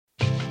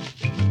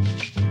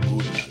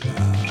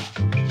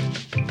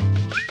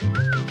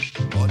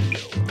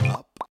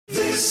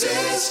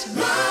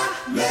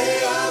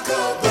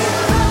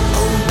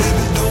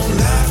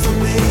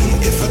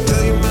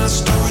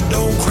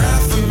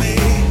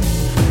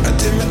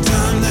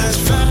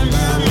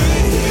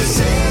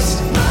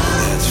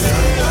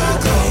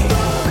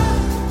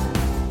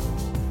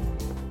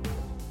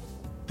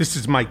This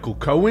is Michael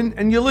Cohen,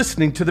 and you're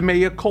listening to the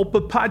Mea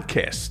Culpa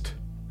podcast.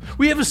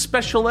 We have a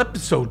special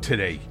episode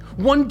today,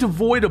 one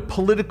devoid of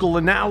political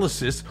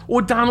analysis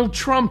or Donald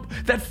Trump,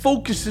 that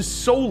focuses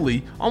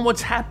solely on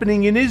what's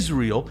happening in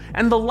Israel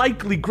and the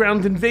likely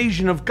ground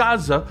invasion of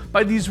Gaza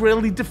by the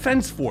Israeli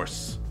Defense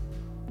Force.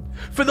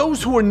 For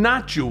those who are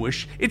not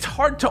Jewish, it's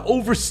hard to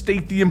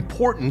overstate the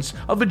importance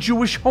of a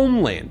Jewish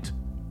homeland.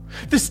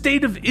 The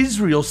state of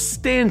Israel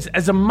stands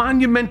as a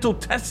monumental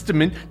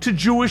testament to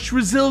Jewish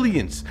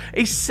resilience,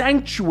 a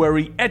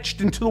sanctuary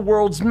etched into the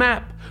world's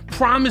map,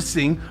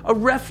 promising a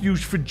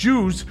refuge for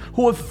Jews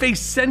who have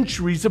faced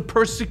centuries of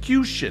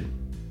persecution.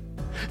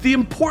 The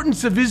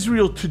importance of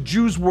Israel to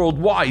Jews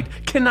worldwide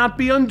cannot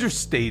be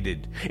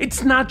understated.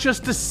 It's not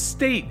just a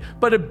state,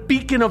 but a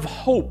beacon of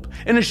hope,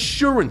 an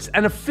assurance,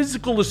 and a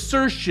physical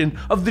assertion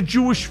of the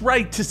Jewish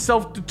right to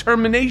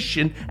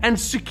self-determination and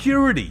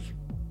security.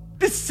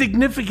 This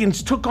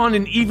significance took on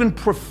an even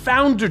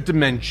profounder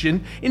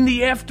dimension in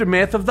the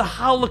aftermath of the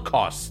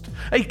Holocaust,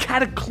 a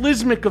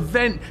cataclysmic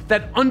event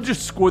that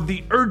underscored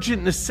the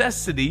urgent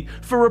necessity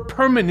for a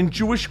permanent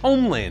Jewish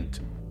homeland.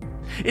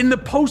 In the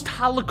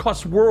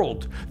post-Holocaust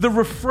world, the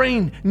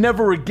refrain,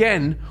 "never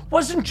again,"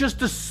 wasn't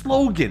just a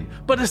slogan,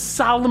 but a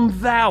solemn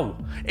vow,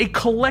 a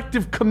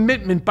collective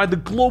commitment by the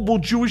global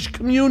Jewish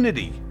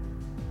community.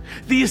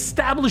 The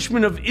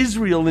establishment of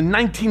Israel in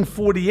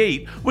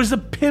 1948 was a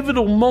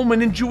pivotal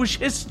moment in Jewish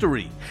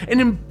history, an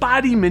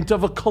embodiment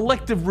of a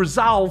collective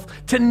resolve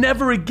to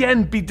never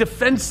again be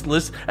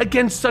defenseless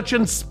against such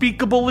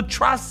unspeakable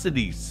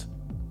atrocities.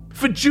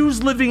 For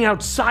Jews living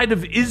outside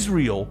of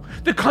Israel,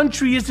 the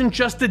country isn't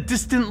just a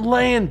distant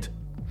land.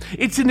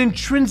 It's an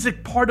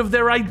intrinsic part of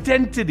their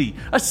identity,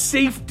 a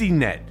safety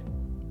net.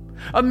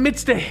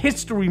 Amidst a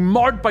history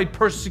marred by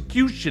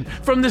persecution,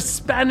 from the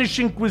Spanish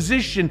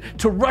Inquisition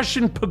to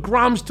Russian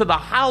pogroms to the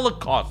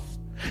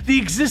Holocaust, the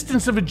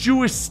existence of a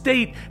Jewish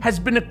state has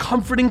been a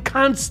comforting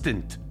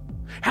constant.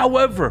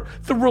 However,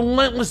 the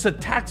relentless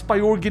attacks by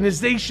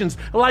organizations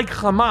like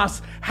Hamas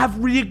have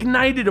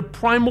reignited a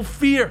primal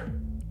fear.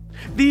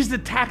 These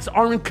attacks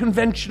aren't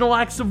conventional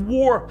acts of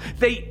war.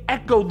 They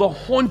echo the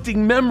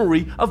haunting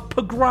memory of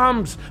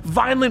pogroms,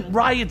 violent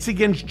riots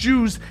against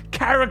Jews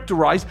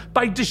characterized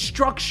by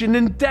destruction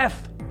and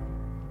death.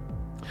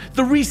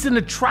 The recent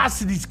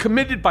atrocities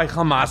committed by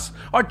Hamas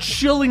are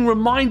chilling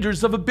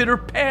reminders of a bitter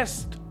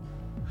past.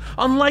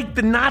 Unlike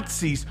the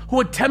Nazis, who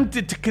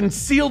attempted to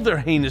conceal their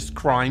heinous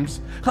crimes,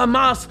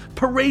 Hamas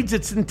parades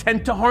its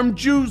intent to harm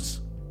Jews.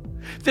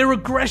 Their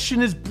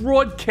aggression is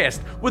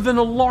broadcast, with an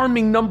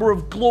alarming number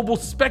of global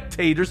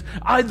spectators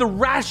either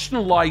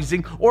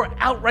rationalizing or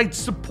outright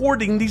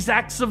supporting these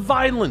acts of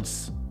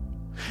violence.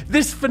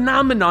 This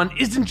phenomenon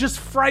isn't just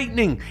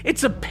frightening,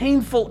 it's a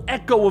painful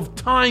echo of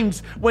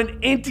times when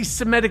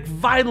anti-Semitic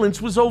violence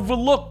was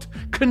overlooked,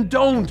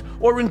 condoned,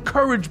 or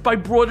encouraged by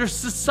broader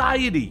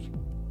society.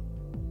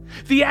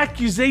 The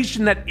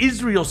accusation that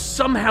Israel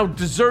somehow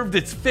deserved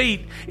its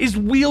fate is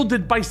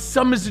wielded by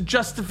some as a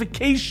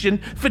justification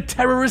for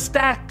terrorist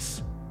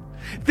acts.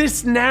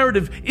 This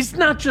narrative is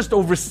not just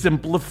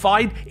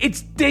oversimplified,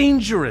 it's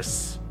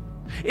dangerous.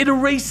 It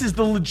erases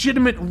the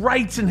legitimate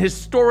rights and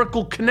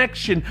historical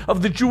connection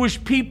of the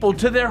Jewish people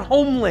to their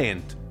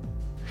homeland.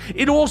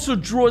 It also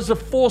draws a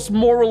false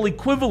moral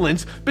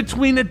equivalence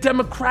between a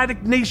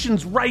democratic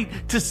nation's right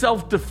to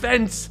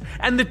self-defense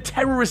and the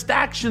terrorist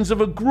actions of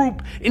a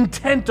group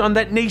intent on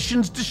that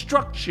nation's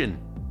destruction.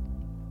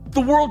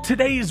 The world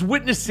today is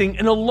witnessing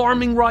an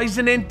alarming rise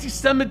in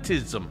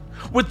anti-Semitism,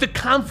 with the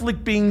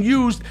conflict being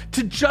used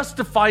to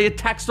justify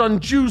attacks on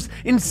Jews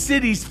in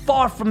cities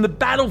far from the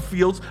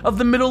battlefields of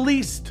the Middle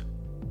East.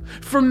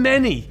 For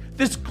many,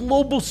 this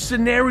global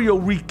scenario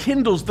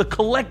rekindles the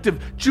collective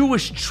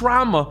Jewish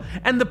trauma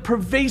and the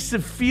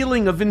pervasive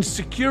feeling of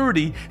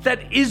insecurity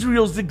that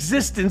Israel's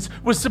existence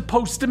was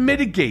supposed to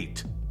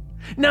mitigate.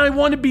 Now, I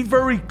want to be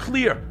very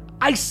clear.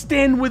 I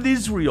stand with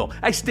Israel.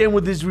 I stand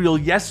with Israel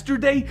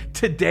yesterday,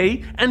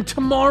 today, and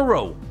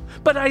tomorrow.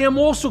 But I am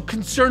also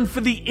concerned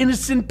for the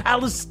innocent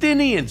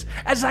Palestinians.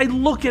 As I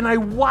look and I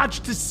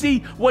watch to see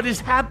what is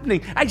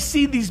happening, I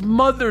see these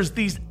mothers,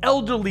 these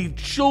elderly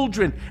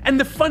children, and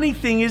the funny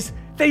thing is,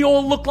 they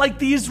all look like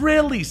the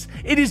Israelis.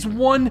 It is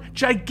one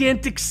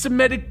gigantic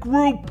Semitic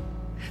group.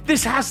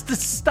 This has to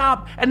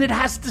stop, and it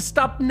has to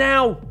stop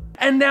now.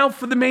 And now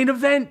for the main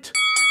event.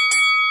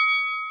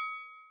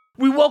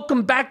 We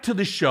welcome back to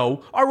the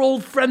show our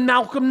old friend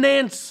Malcolm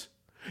Nance.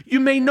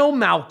 You may know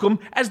Malcolm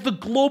as the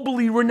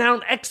globally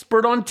renowned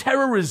expert on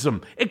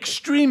terrorism,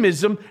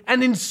 extremism,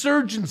 and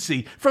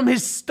insurgency from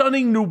his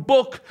stunning new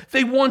book,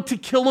 They Want to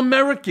Kill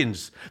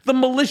Americans, the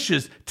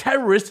Militias,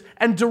 Terrorists,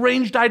 and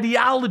Deranged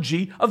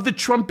Ideology of the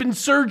Trump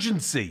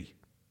Insurgency.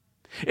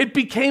 It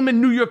became a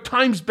New York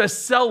Times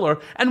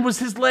bestseller and was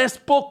his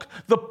last book,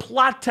 The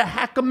Plot to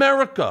Hack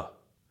America.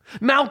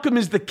 Malcolm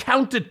is the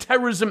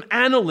counter-terrorism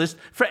analyst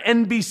for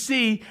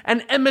NBC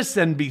and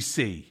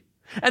MSNBC.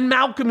 And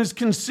Malcolm is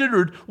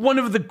considered one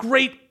of the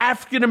great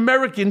African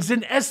Americans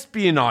in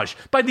espionage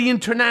by the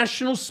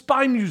International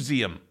Spy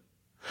Museum.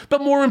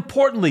 But more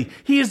importantly,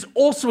 he is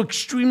also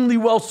extremely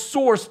well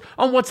sourced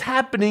on what's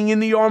happening in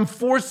the armed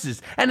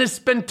forces and has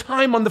spent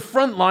time on the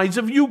front lines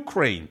of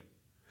Ukraine.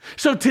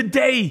 So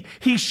today,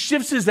 he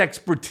shifts his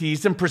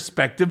expertise and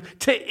perspective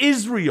to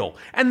Israel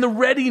and the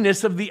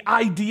readiness of the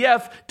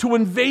IDF to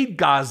invade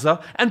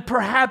Gaza and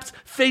perhaps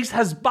face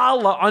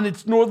Hezbollah on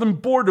its northern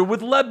border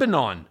with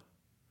Lebanon.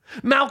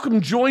 Malcolm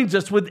joins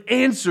us with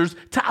answers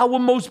to our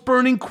most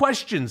burning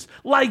questions,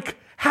 like,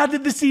 how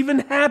did this even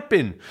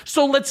happen?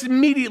 So let's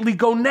immediately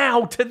go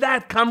now to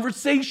that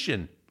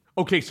conversation.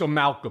 Okay, so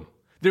Malcolm,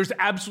 there's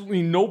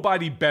absolutely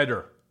nobody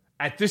better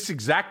at this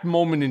exact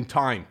moment in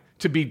time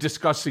to be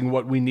discussing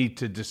what we need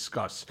to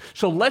discuss.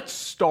 So let's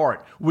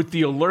start with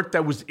the alert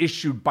that was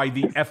issued by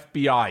the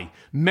FBI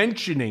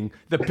mentioning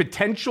the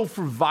potential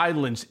for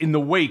violence in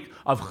the wake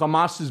of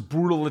Hamas's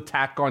brutal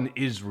attack on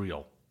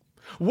Israel.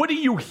 What are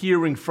you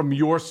hearing from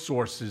your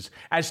sources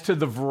as to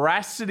the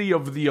veracity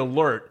of the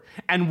alert,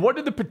 and what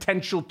are the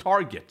potential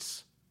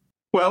targets?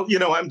 Well,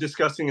 I'm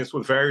discussing this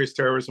with various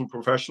terrorism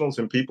professionals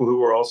and people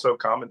who are also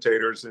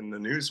commentators in the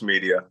news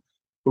media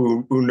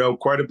who know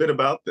quite a bit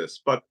about this.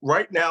 But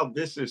right now,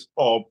 this is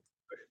all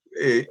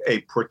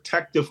a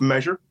protective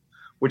measure,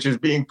 which is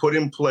being put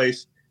in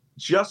place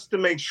just to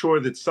make sure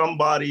that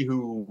somebody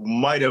who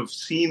might have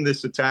seen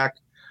this attack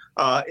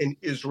in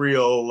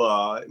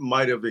Israel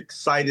might have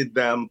excited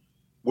them,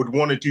 would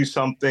want to do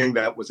something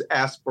that was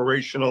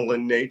aspirational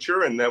in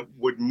nature and that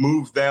would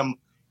move them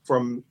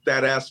from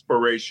that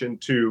aspiration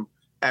to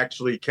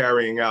actually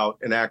carrying out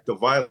an act of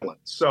violence.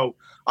 So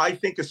I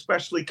think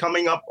especially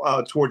coming up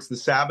towards the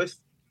Sabbath,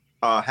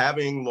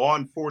 having law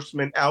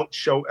enforcement out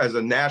show as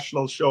a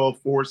national show of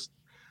force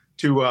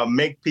to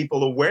make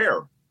people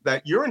aware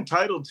that you're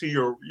entitled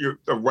to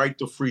the right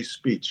to free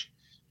speech.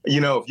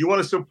 If you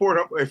want to support,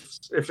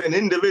 if an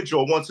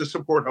individual wants to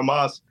support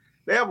Hamas,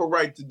 they have a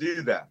right to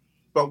do that.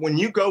 But when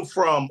you go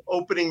from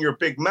opening your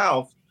big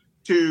mouth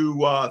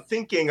to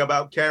thinking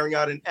about carrying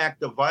out an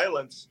act of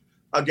violence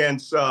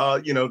against,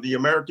 the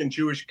American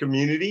Jewish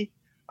community,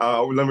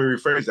 let me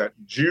rephrase that,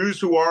 Jews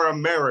who are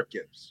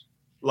Americans,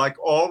 like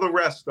all the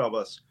rest of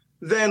us,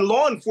 then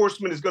law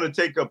enforcement is going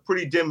to take a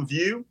pretty dim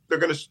view. They're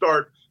going to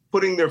start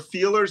putting their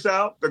feelers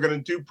out. They're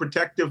going to do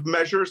protective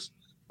measures,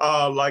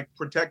 like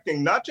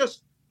protecting not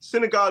just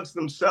synagogues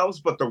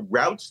themselves, but the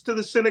routes to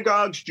the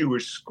synagogues,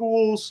 Jewish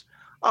schools,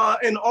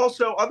 and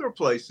also other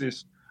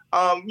places.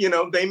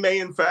 They may,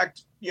 in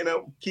fact,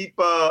 keep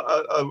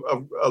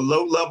a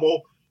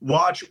low-level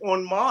watch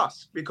on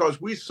mosques,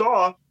 because we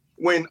saw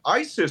when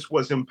ISIS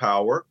was in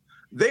power,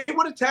 they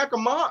would attack a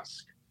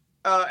mosque.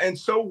 And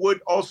so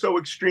would also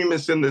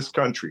extremists in this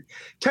country.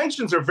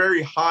 Tensions are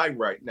very high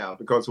right now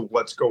because of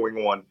what's going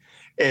on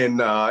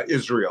in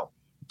Israel.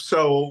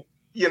 So,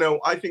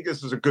 I think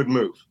this is a good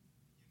move.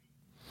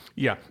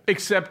 Yeah,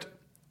 except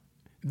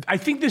I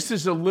think this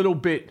is a little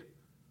bit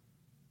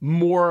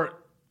more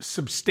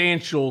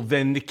substantial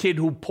than the kid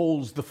who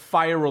pulls the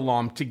fire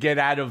alarm to get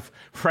out of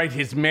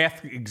his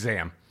math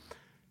exam.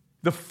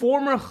 The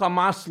former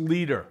Hamas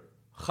leader,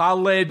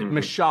 Khaled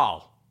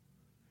Mashal,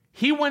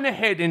 he went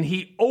ahead and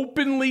he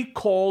openly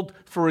called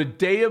for a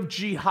day of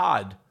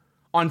jihad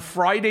on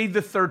Friday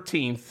the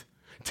 13th,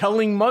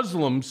 telling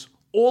Muslims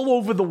all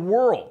over the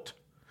world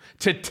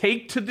to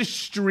take to the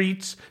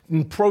streets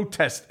and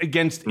protest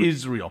against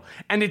Israel.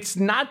 And it's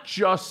not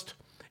just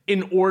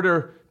in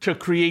order to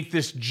create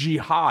this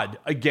jihad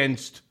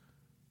against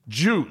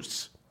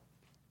Jews.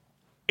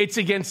 It's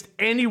against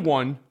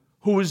anyone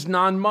who is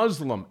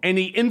non-Muslim,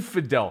 any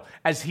infidel,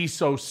 as he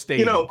so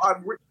stated.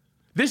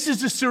 This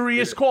is a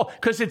serious call,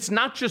 because it's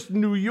not just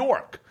New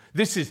York.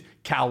 This is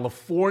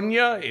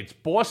California, it's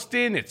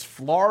Boston, it's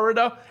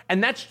Florida,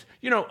 and that's,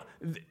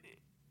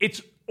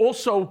 it's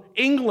also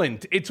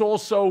England, it's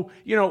also,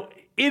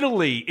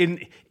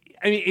 Italy.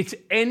 It's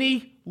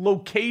any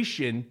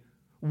location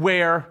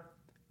where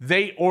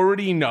they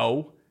already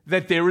know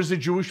that there is a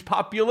Jewish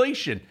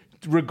population,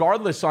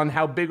 regardless on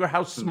how big or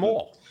how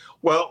small.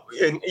 Well,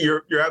 and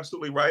you're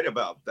absolutely right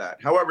about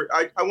that. However,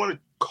 I want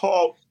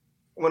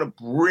to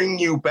bring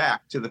you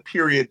back to the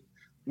period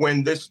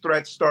when this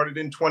threat started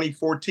in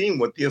 2014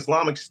 with the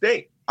Islamic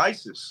State,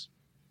 ISIS,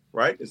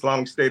 right?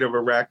 Islamic State of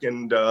Iraq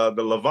and the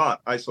Levant,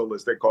 ISIL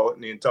as they call it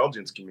in the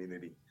intelligence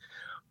community,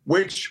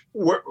 which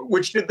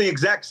did the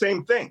exact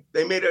same thing.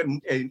 They made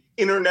an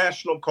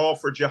international call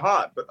for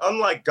jihad, but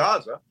unlike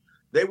Gaza,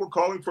 they were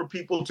calling for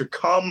people to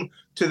come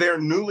to their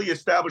newly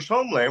established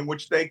homeland,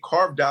 which they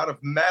carved out of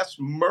mass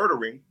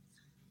murdering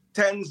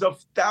tens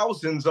of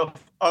thousands of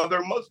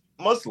other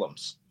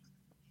Muslims.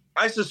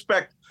 I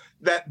suspect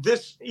that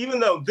this, even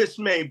though this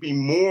may be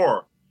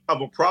more of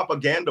a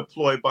propaganda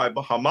ploy by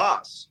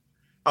Hamas,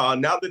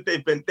 now that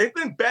they've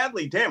been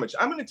badly damaged.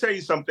 I'm going to tell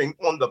you something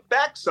on the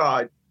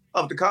backside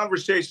of the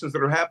conversations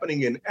that are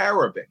happening in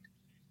Arabic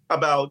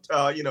about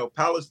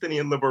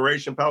Palestinian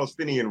liberation,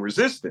 Palestinian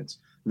resistance.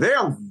 They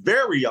are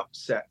very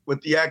upset with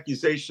the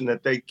accusation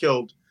that they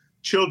killed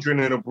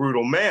children in a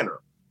brutal manner,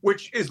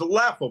 which is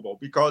laughable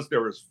because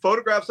there is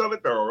photographs of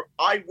it. There are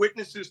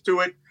eyewitnesses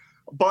to it.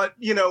 But,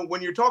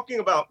 when you're talking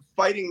about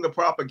fighting the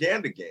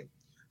propaganda game,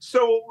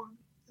 so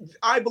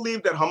I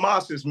believe that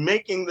Hamas is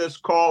making this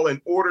call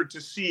in order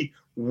to see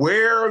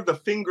where the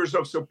fingers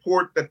of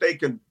support that they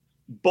can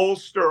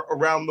bolster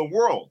around the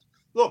world.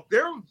 Look,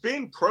 there have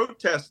been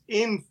protests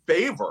in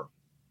favor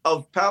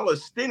of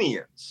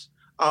Palestinians.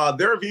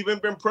 There have even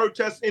been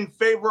protests in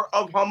favor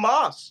of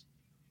Hamas,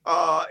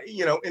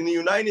 in the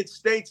United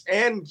States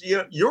and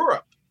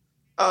Europe.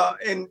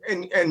 And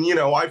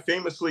I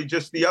famously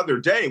just the other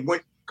day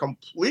went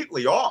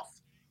completely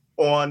off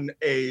on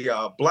a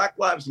Black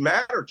Lives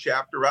Matter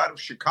chapter out of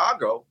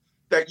Chicago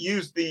that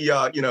used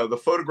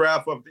the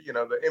photograph of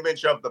the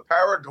image of the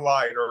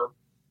paraglider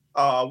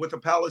with a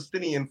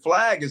Palestinian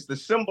flag as the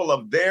symbol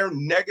of their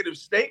negative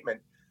statement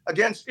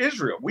against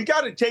Israel. We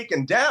got it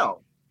taken down.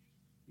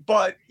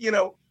 But,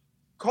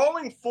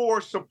 calling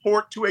for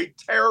support to a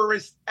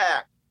terrorist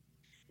act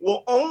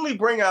will only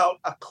bring out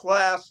a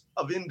class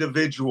of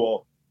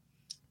individual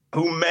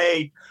who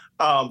may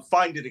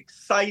find it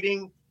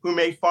exciting, who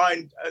may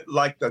find,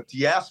 like the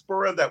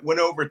diaspora that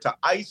went over to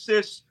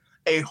ISIS,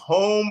 a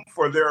home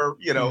for their,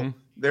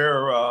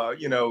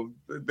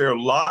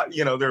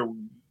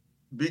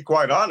 be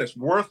quite honest,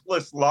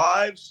 worthless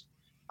lives.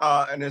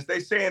 And as they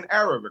say in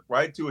Arabic,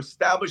 right, to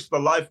establish the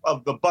life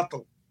of the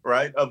batal,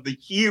 right, of the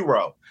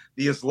hero,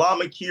 the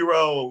Islamic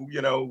hero,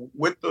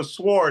 with the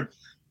sword.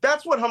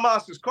 That's what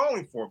Hamas is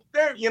calling for.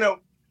 They're,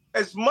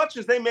 as much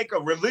as they make a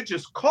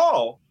religious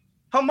call,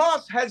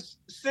 Hamas has,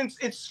 since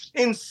its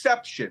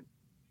inception,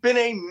 been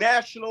a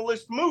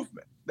nationalist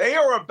movement. They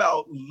are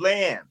about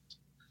land.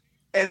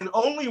 And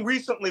only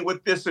recently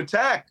with this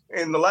attack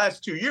in the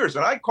last 2 years,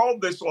 and I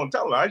called this on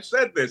television, I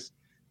said this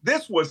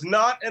was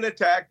not an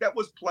attack that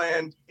was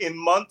planned in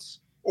months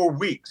or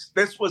weeks.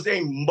 This was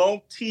a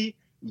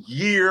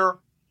multi-year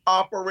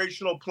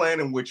operational plan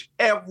in which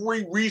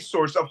every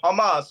resource of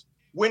Hamas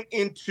went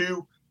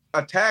into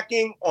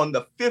attacking on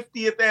the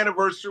 50th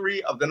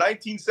anniversary of the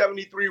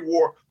 1973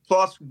 war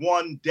plus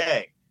 1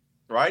 day,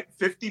 right?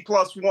 50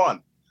 plus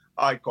 1,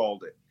 I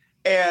called it.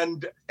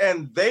 And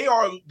they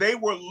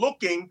were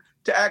looking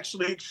to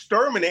actually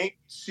exterminate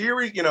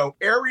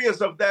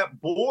areas of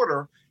that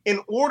border in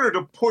order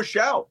to push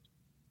out.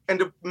 And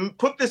to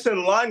put this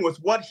in line with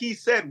what he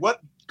said,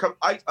 what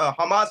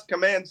Hamas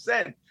command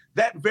said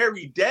that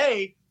very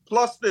day,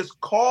 plus this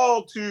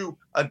call to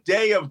a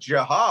day of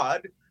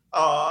jihad,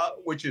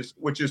 which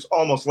is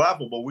almost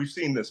laughable. We've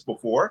seen this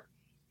before,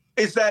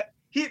 is that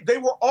they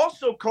were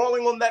also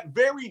calling on that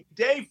very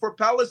day for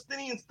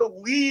Palestinians to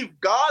leave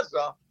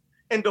Gaza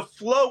and to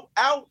flow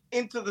out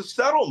into the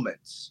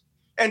settlements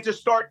and to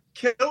start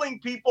killing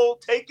people,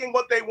 taking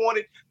what they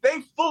wanted.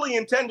 They fully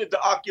intended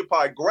to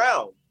occupy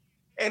ground.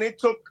 And it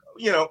took,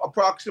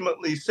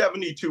 approximately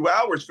 72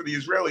 hours for the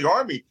Israeli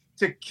army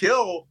to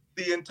kill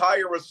the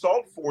entire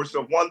assault force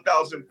of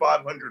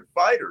 1,500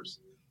 fighters.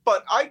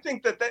 But I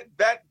think that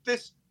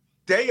this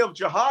day of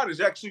jihad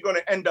is actually going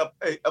to end up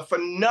a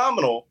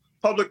phenomenal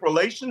public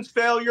relations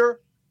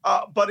failure.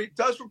 But it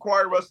does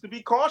require us to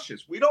be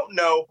cautious. We don't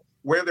know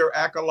where their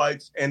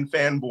acolytes and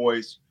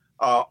fanboys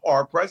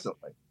are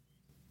presently.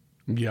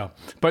 Yeah.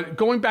 But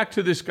going back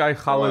to this guy,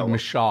 Khalid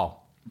Mashal,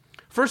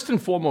 first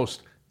and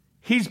foremost,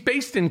 he's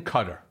based in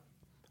Qatar.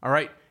 All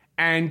right.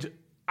 And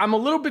I'm a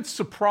little bit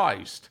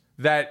surprised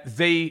that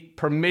they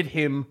permit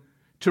him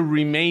to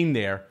remain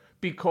there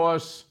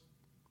because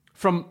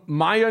from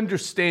my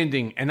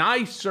understanding, and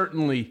I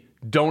certainly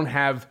don't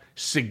have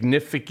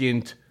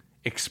significant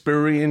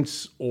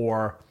experience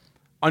or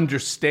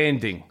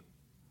understanding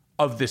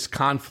of this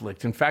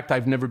conflict. In fact,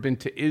 I've never been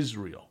to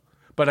Israel,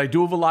 but I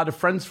do have a lot of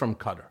friends from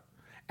Qatar.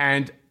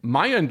 And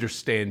my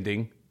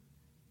understanding,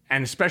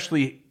 and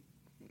especially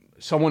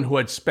someone who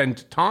had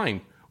spent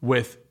time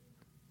with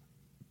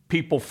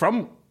people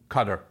from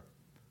Qatar,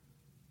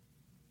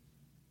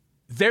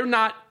 they're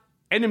not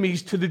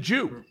enemies to the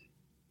Jew.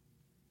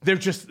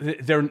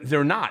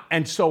 They're not.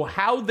 And so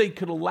how they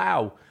could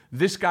allow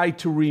this guy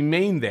to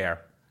remain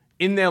there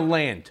in their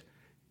land,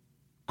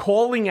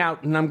 calling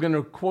out, and I'm going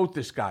to quote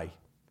this guy,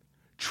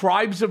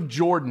 tribes of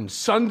Jordan,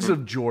 sons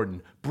of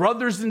Jordan,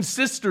 brothers and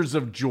sisters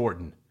of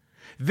Jordan.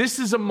 This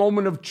is a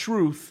moment of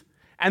truth,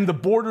 and the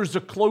borders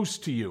are close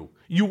to you.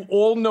 You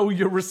all know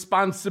your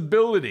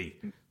responsibility.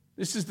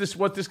 This is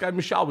what this guy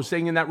Mashal was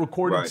saying in that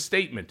recorded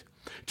statement.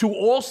 To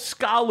all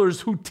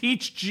scholars who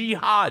teach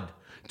jihad,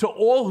 to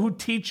all who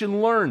teach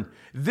and learn,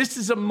 this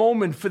is a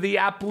moment for the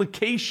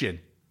application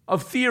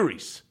of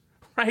theories,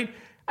 right?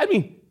 I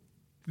mean,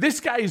 this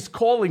guy is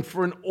calling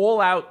for an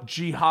all-out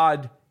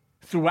jihad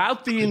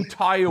throughout the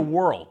entire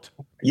world.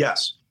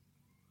 Yes.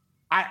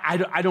 I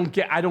don't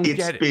get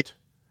it.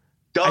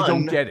 Done I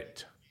don't get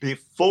it.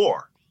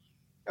 Before.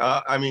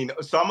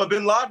 Osama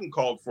bin Laden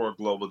called for a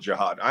global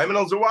jihad. Ayman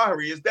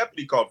al-Zawahiri, his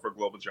deputy, called for a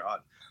global jihad.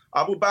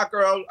 Abu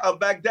Bakr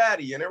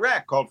al-Baghdadi in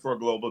Iraq called for a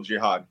global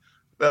jihad.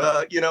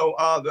 The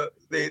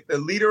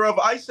leader of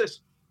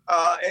ISIS,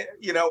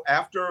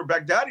 after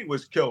Baghdadi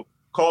was killed,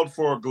 called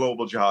for a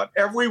global jihad.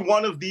 Every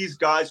one of these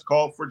guys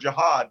called for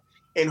jihad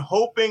in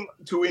hoping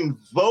to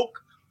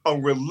invoke a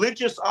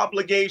religious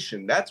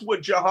obligation. That's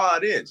what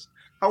jihad is.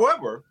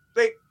 However,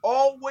 they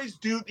always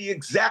do the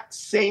exact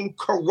same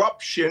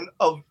corruption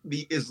of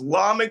the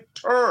Islamic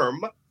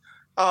term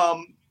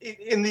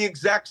in the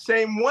exact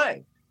same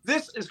way.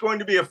 This is going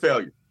to be a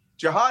failure.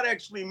 Jihad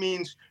actually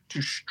means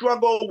to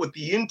struggle with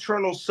the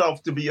internal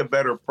self to be a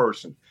better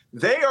person.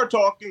 They are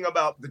talking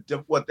about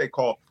what they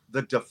call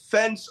the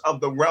defense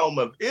of the realm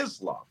of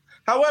Islam.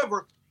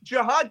 However,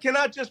 jihad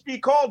cannot just be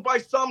called by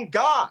some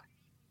guy.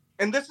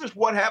 And this is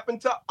what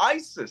happened to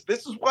ISIS.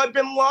 This is why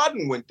bin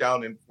Laden went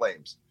down in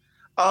flames.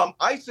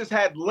 ISIS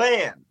had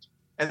land,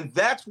 and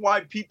that's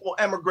why people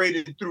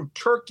emigrated through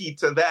Turkey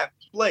to that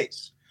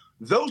place.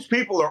 Those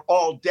people are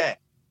all dead,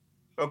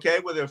 okay,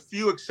 with a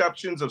few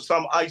exceptions of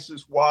some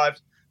ISIS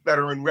wives that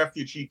are in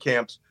refugee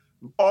camps.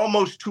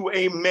 Almost to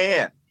a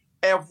man,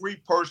 every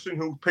person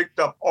who picked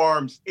up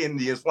arms in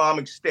the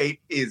Islamic State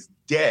is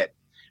dead.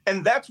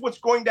 And that's what's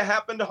going to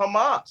happen to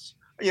Hamas.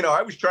 You know,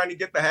 I was trying to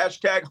get the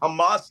hashtag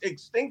Hamas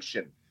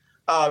extinction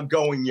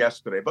going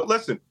yesterday. But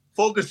listen,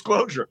 full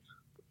disclosure,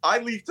 I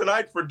leave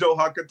tonight for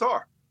Doha,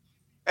 Qatar.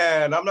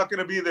 And I'm not going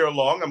to be there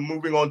long. I'm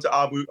moving on to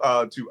Abu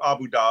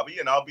Dhabi,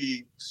 and I'll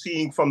be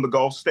seeing from the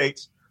Gulf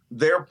states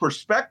their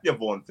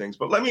perspective on things.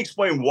 But let me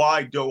explain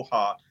why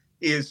Doha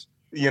is,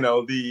 you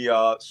know,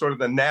 the sort of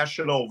the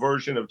national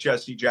version of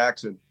Jesse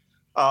Jackson.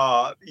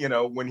 You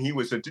know, when he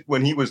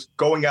was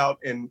going out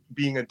and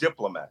being a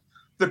diplomat.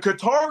 The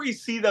Qataris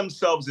see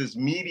themselves as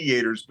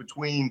mediators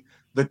between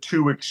the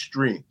two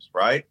extremes,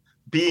 right?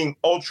 Being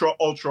ultra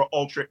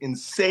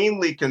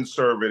insanely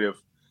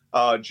conservative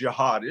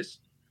jihadists.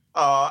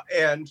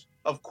 And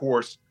of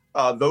course,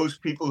 those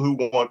people who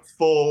want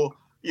full,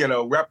 you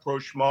know,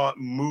 rapprochement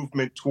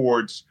movement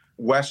towards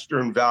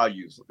Western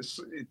values,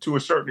 to a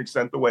certain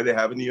extent, the way they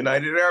have in the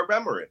United Arab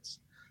Emirates.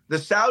 The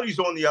Saudis,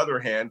 on the other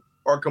hand,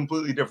 are a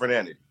completely different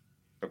entity.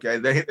 Okay,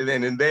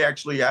 they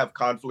actually have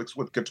conflicts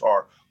with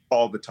Qatar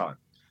all the time.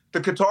 The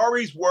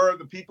Qataris were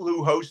the people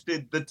who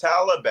hosted the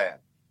Taliban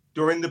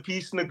during the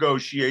peace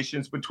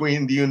negotiations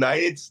between the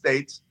United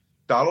States,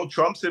 Donald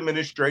Trump's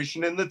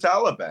administration, and the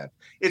Taliban.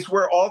 It's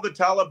where all the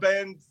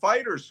Taliban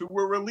fighters who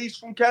were released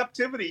from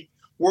captivity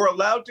were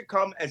allowed to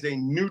come as a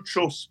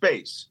neutral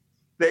space.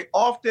 They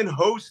often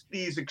host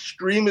these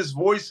extremist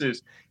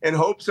voices in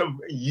hopes of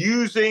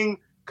using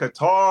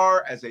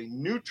Qatar as a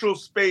neutral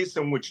space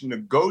in which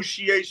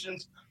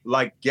negotiations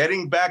like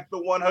getting back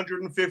the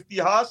 150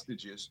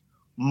 hostages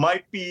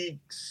might be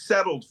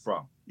settled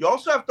from. You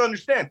also have to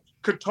understand,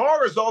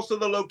 Qatar is also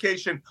the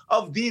location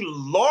of the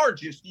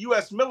largest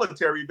U.S.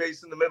 military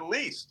base in the Middle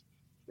East.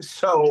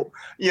 So,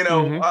 you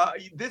know,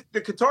 the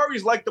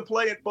Qataris like to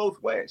play it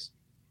both ways.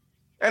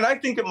 And I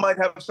think it might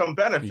have some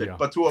benefit. Yeah.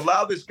 But to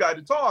allow this guy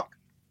to talk,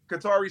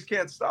 Qataris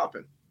can't stop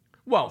him.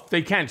 Well,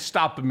 they can't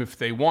stop him if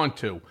they want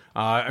to.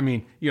 I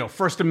mean, you know,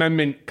 First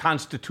Amendment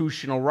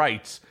constitutional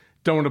rights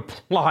don't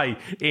apply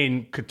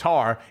in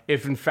Qatar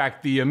if, in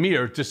fact, the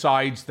emir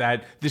decides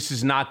that this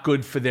is not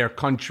good for their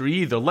country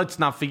either. Let's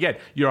not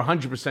forget, you're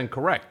 100%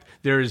 correct.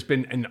 There has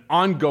been an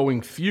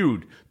ongoing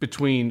feud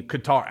between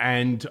Qatar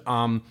and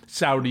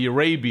Saudi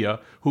Arabia,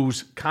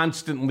 who's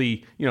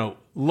constantly, you know,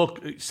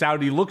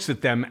 Saudi looks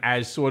at them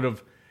as sort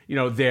of, you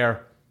know,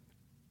 their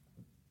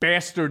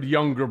bastard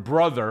younger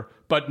brother,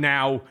 but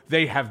now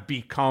they have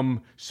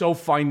become so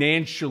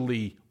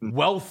financially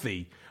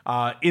wealthy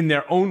in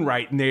their own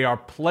right, and they are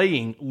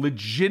playing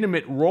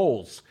legitimate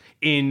roles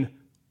in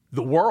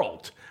the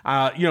world,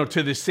 you know,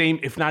 to the same,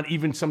 if not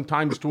even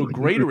sometimes to a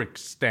greater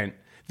extent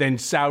than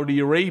Saudi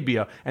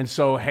Arabia, and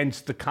so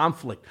hence the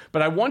conflict.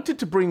 But I wanted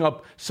to bring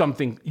up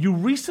something. You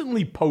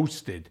recently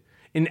posted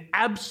an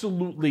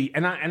absolutely,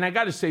 and I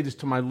got to say this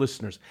to my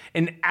listeners,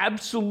 an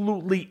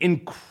absolutely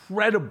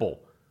incredibly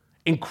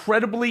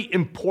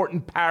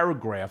important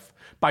paragraph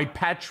by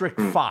Patrick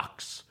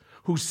Fox,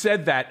 who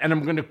said that, and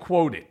I'm going to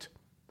quote it.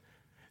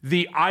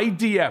 The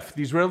IDF,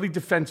 the Israeli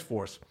Defense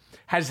Force,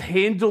 has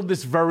handled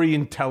this very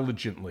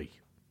intelligently.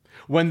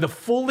 When the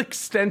full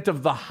extent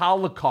of the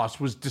Holocaust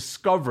was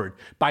discovered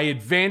by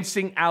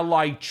advancing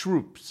Allied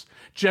troops,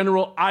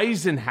 General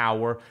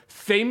Eisenhower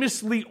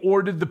famously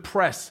ordered the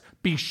press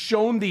be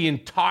shown the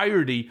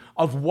entirety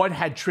of what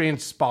had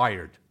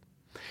transpired.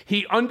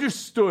 He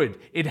understood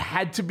it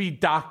had to be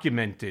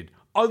documented,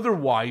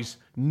 otherwise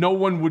no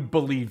one would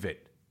believe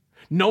it.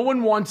 No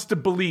one wants to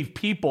believe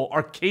people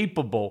are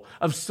capable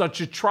of such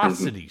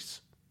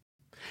atrocities.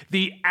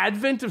 The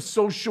advent of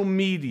social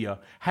media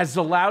has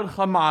allowed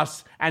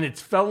Hamas and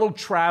its fellow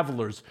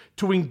travelers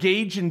to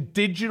engage in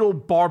digital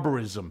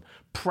barbarism,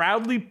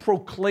 proudly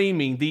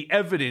proclaiming the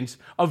evidence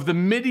of the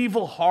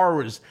medieval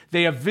horrors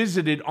they have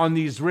visited on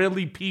the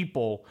Israeli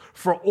people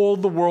for all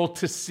the world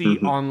to see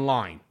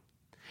online.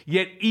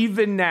 Yet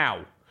even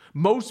now,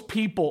 most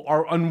people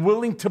are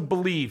unwilling to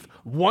believe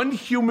one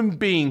human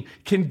being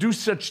can do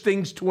such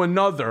things to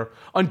another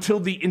until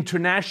the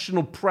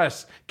international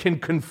press can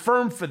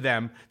confirm for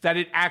them that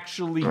it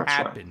actually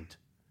happened.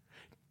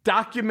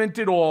 Document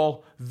it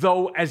all,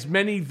 though as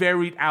many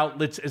varied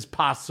outlets as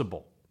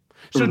possible.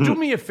 So do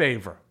me a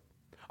favor.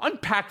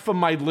 Unpack for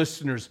my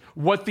listeners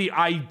what the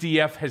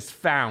IDF has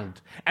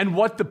found and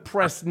what the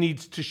press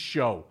needs to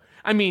show.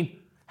 I mean,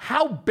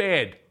 how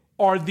bad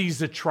are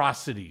these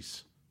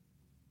atrocities?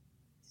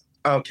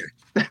 Okay.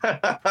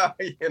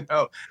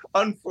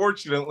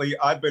 Unfortunately,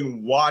 I've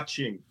been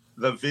watching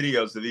the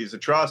videos of these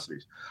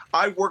atrocities.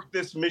 I worked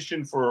this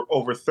mission for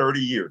over 30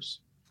 years.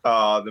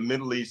 The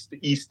Middle East, the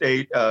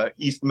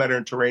East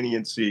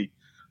Mediterranean Sea.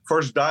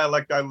 First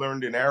dialect I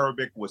learned in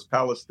Arabic was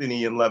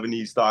Palestinian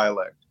Lebanese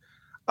dialect.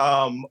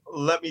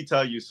 Let me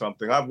tell you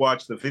something. I've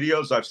watched the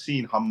videos. I've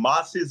seen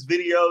Hamas's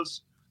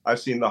videos. I've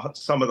seen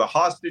some of the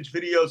hostage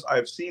videos.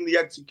 I've seen the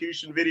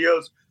execution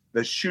videos,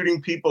 the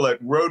shooting people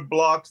at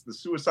roadblocks, the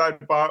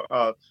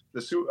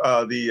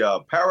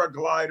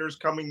paragliders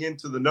coming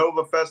into the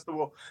Nova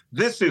Festival.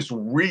 This is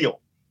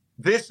real.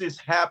 This is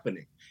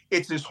happening.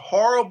 It's as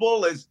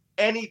horrible as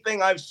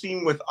anything I've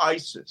seen with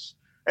ISIS.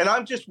 And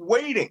I'm just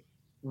waiting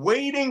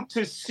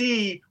to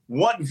see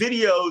what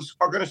videos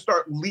are going to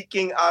start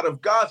leaking out of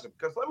Gaza.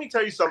 Because let me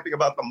tell you something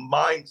about the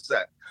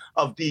mindset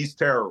of these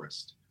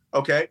terrorists,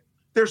 okay?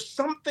 There's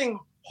something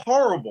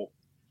horrible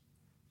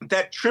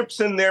that trips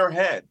in their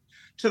head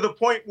to the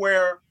point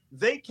where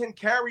they can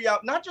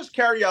not just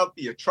carry out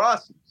the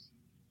atrocities,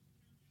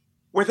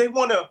 where they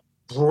want to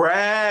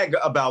brag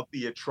about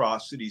the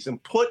atrocities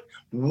and put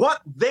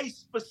what they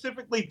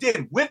specifically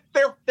did with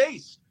their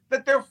face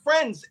that their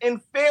friends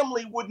and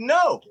family would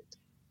know.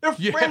 Their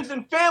friends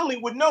and family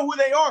would know who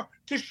they are,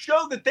 to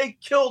show that they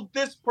killed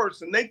this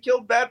person, they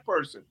killed that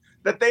person,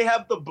 that they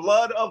have the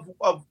blood of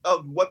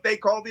what they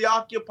call the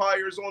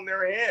occupiers on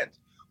their hands.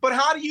 But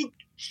how do you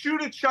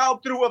shoot a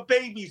child through a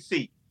baby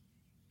seat,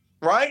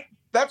 right?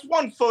 That's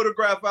one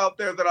photograph out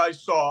there that I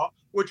saw,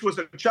 which was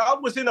a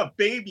child was in a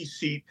baby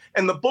seat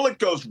and the bullet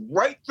goes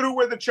right through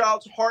where the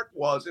child's heart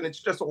was, and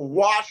it's just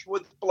awash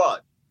with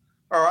blood,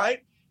 all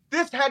right?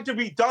 This had to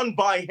be done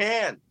by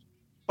hand,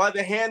 by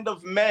the hand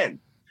of men.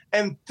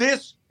 And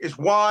this is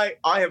why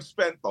I have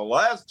spent the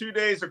last 2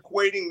 days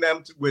equating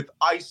them with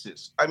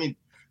ISIS. I mean,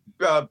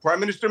 Prime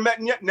Minister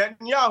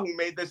Netanyahu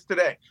made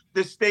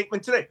this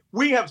statement today.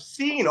 We have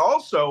seen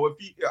also,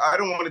 I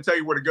don't want to tell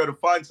you where to go to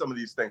find some of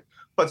these things,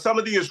 but some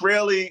of the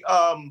Israeli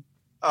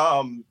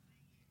Mogen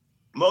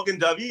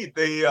David,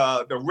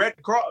 the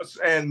Red Cross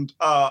and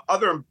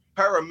other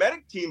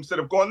paramedic teams that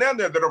have gone down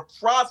there that are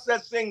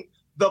processing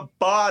the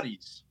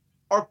bodies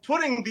are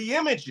putting the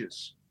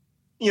images,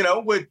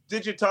 with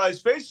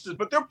digitized faces,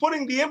 but they're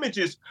putting the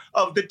images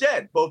of the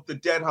dead, both the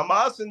dead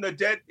Hamas and the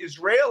dead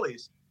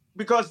Israelis,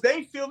 because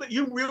they feel that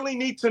you really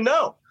need to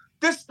know.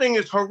 This thing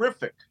is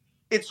horrific.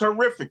 It's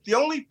horrific. The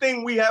only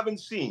thing we haven't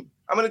seen,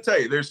 I'm going to tell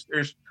you,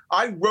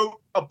 I wrote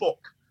a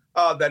book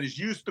that is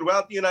used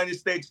throughout the United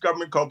States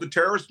government called the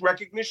Terrorist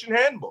Recognition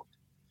Handbook.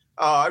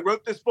 I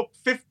wrote this book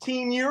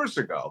 15 years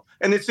ago,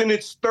 and it's in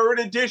its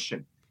third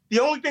edition. The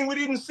only thing we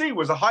didn't see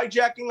was a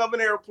hijacking of an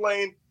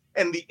airplane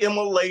and the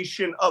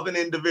immolation of an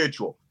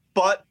individual.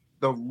 But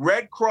the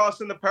Red Cross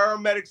and the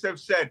paramedics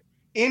have said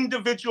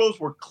individuals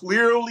were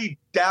clearly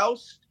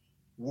doused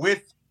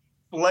with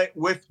a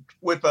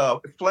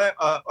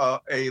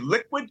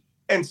liquid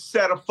and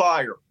set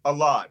afire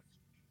alive.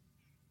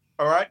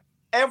 All right?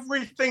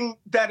 Everything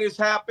that has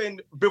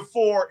happened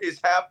before is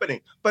happening,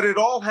 but it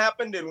all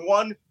happened in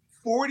one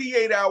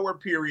 48-hour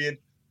period.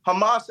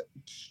 Hamas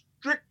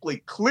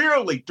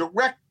clearly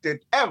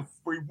directed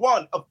every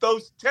one of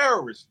those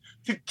terrorists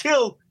to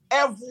kill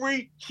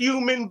every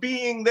human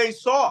being they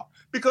saw,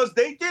 because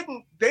they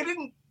didn't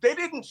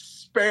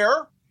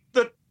spare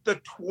the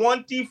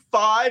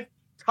 25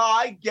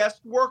 Thai guest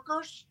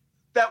workers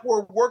that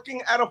were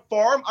working at a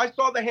farm. I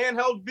saw the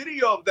handheld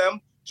video of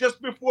them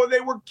just before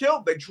they were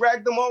killed. They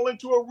dragged them all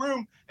into a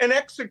room and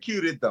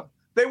executed them.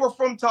 They were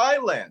from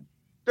Thailand.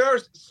 There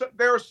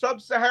are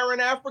sub-Saharan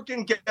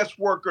African guest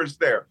workers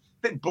there.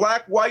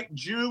 Black, white,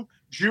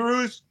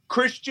 Jews,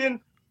 Christian.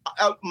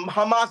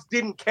 Hamas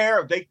didn't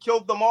care. They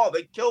killed them all.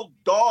 They killed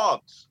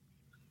dogs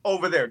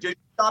over there. They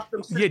stopped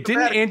them.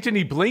 Didn't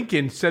Anthony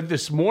Blinken said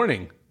this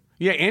morning?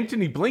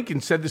 Anthony Blinken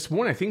said this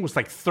morning, I think it was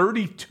like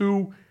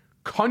 32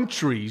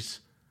 countries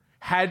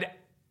had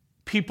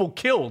people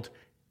killed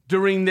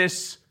during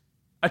this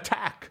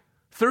attack.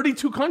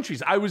 32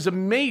 countries. I was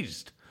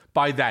amazed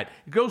by that.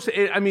 It goes.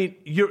 I mean,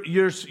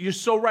 you're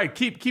so right.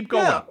 Keep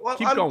going. Yeah, well,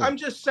 keep going. I'm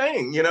just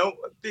saying,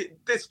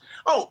 this.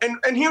 Oh,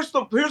 and here's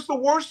the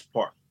worst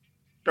part.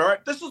 All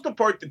right, this is the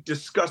part that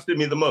disgusted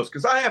me the most,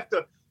 because I have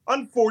to,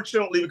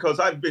 unfortunately,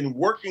 because I've been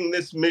working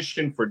this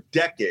mission for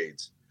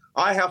decades,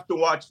 I have to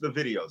watch the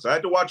videos. I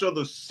had to watch all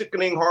those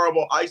sickening,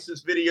 horrible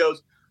ISIS videos.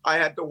 I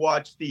had to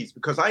watch these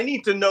because I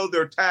need to know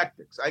their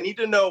tactics. I need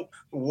to know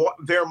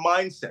their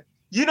mindset.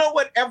 You know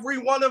what every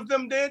one of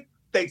them did?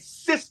 They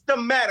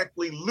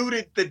systematically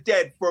looted the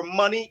dead for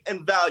money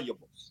and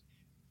valuables.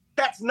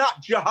 That's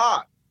not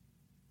jihad.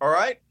 All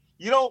right?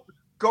 You don't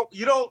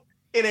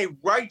in a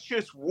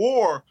righteous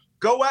war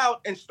go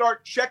out and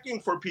start checking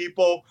for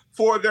people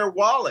for their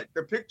wallet,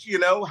 their picture,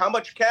 how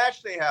much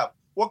cash they have,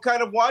 what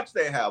kind of watch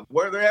they have,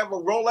 whether they have a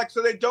Rolex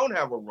or they don't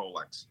have a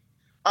Rolex.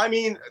 I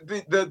mean,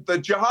 the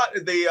jihad,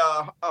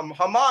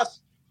 Hamas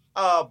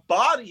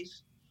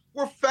bodies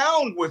were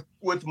found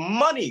with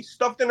money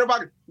stuffed in their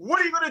pocket. What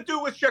are you going to do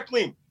with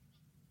Sheklim?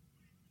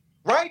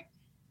 Right?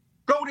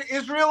 Go to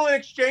Israel and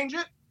exchange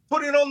it?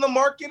 Put it on the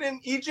market in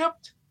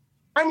Egypt?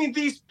 I mean,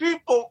 these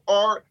people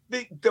are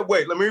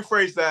wait, let me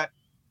rephrase that.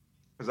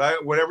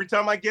 Because every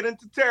time I get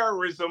into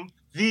terrorism,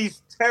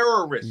 these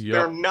terrorists,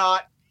 they're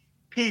not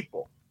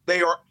people.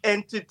 They are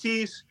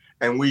entities,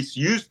 and we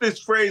use this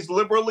phrase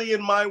liberally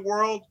in my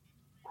world,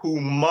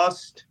 who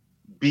must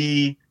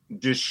be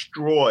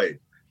destroyed,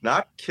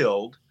 not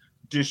killed,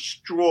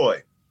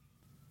 destroyed.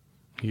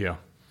 Yeah.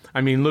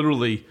 I mean,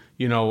 literally,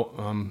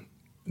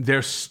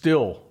 they're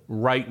still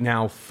right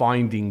now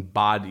finding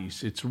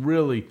bodies. It's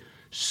really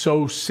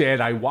so sad.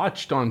 I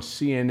watched on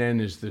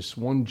CNN as this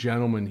one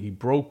gentleman, he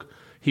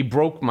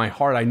broke my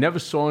heart. I never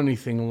saw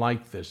anything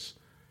like this.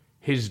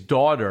 His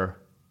daughter,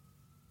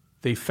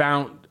 they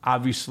found,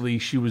 obviously,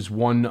 she was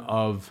one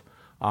of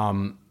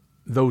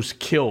those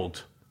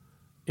killed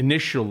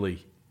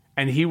initially.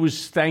 And he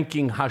was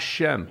thanking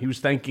Hashem, he was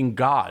thanking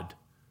God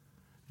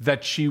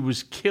that she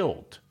was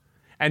killed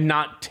and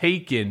not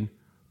taken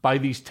by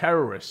these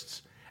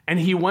terrorists. And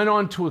he went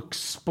on to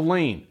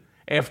explain,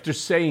 after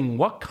saying,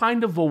 what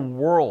kind of a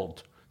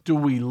world do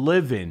we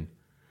live in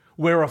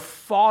where a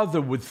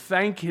father would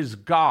thank his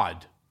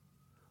God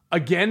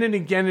again and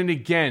again and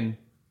again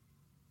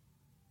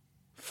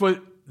for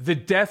the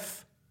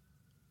death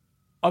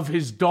of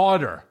his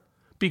daughter,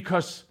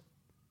 because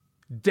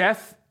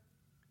death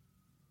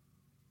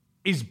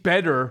is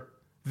better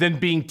than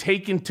being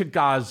taken to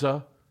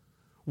Gaza,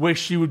 where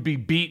she would be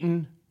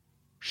beaten,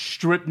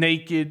 stripped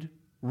naked,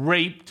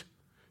 raped,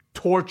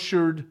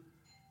 tortured,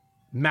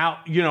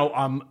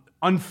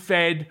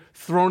 unfed,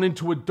 thrown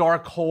into a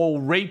dark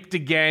hole, raped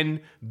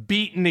again,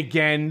 beaten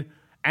again,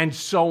 and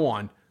so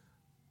on.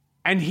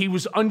 And he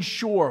was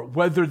unsure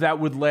whether that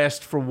would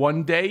last for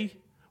 1 day,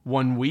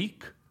 1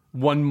 week,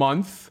 1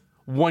 month,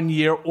 1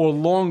 year, or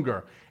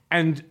longer.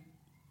 And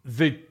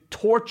the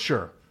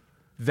torture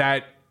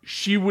that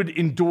she would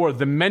endure,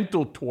 the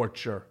mental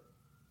torture,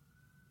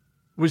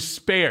 was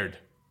spared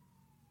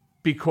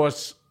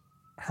because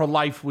her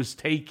life was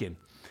taken.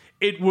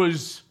 It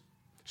was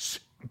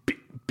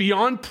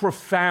beyond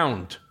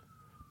profound,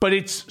 but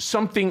it's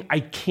something I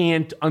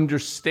can't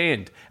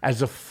understand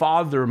as a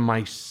father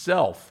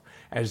myself,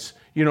 as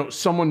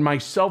someone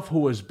myself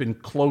who has been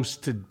close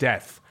to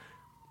death.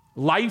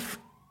 Life,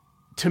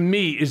 to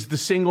me, is the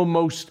single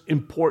most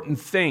important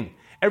thing.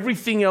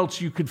 Everything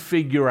else you could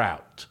figure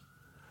out.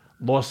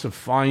 Loss of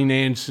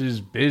finances,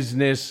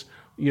 business,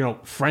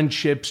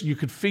 friendships, you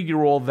could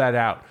figure all that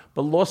out.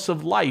 But loss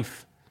of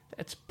life,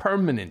 that's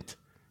permanent.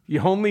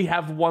 You only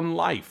have one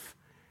life.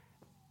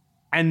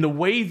 And the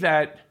way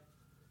that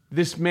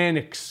this man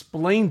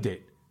explained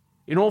it,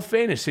 in all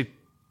fairness, it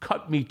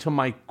cut me to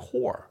my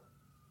core.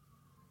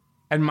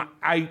 And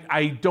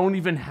I don't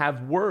even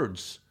have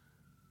words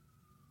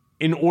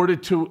in order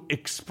to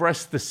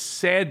express the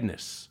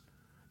sadness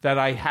that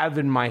I have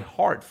in my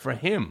heart for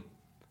him.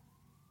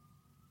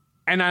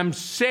 And I'm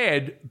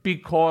sad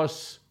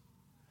because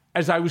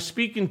as I was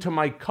speaking to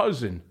my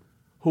cousin,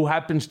 who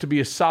happens to be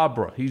a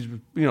Sabra, he's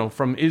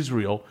from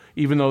Israel,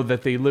 even though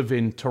that they live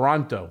in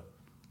Toronto.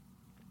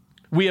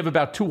 We have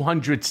about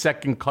 200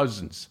 second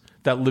cousins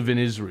that live in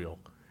Israel.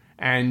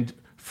 And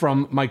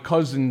from my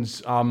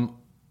cousin's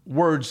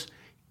words,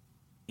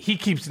 he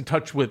keeps in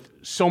touch with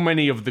so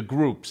many of the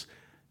groups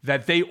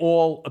that they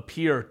all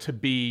appear to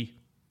be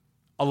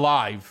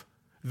alive,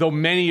 though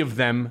many of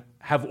them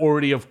have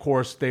already, of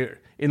course, they're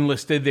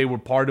enlisted. They were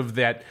part of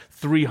that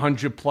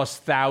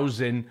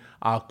 300,000+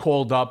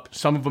 called up.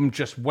 Some of them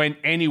just went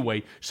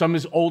anyway. Some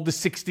as old as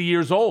 60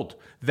 years old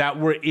that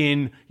were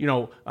in,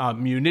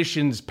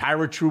 munitions,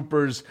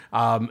 paratroopers,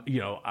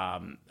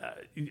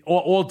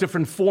 all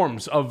different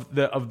forms of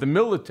the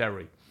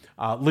military,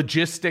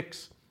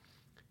 logistics,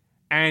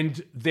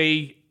 and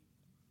they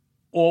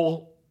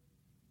all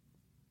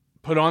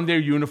put on their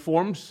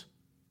uniforms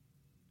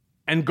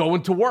and go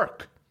into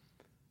work.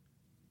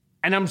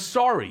 And I'm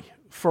sorry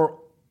for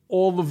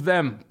all of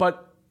them,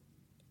 but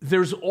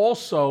there's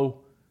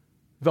also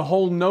the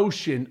whole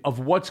notion of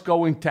what's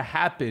going to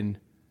happen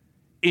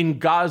in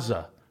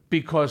Gaza,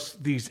 because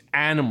these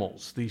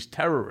animals, these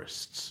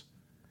terrorists,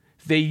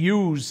 they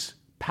use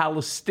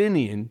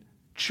Palestinian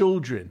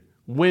children,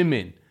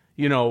 women,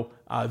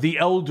 the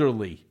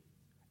elderly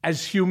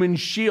as human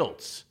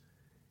shields.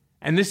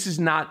 And this is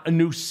not a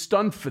new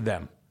stunt for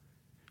them.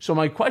 So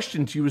my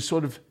question to you is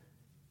sort of,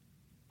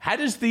 how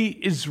does the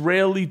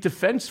Israeli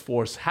Defense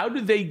Force, how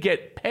do they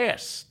get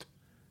past?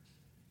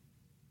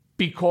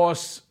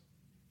 Because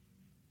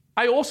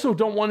I also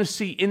don't want to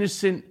see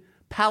innocent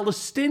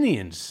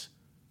Palestinians.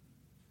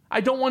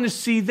 I don't want to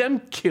see them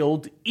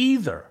killed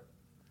either.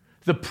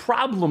 The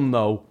problem,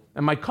 though,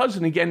 and my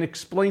cousin again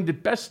explained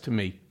it best to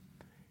me,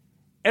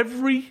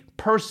 every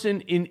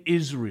person in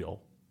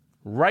Israel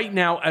right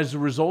now as a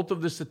result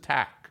of this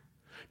attack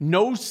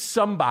knows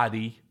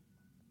somebody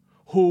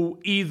who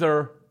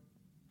either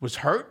was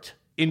hurt,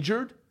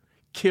 injured,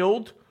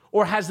 killed,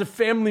 or has a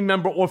family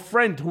member or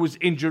friend who was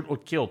injured or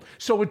killed.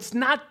 So it's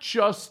not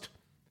just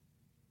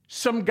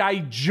some guy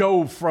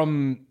Joe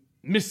from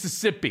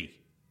Mississippi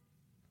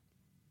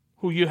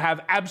who you have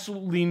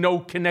absolutely no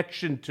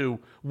connection to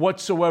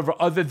whatsoever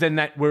other than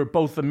that we're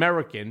both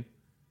American.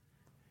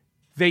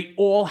 They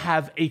all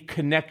have a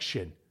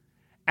connection.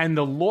 And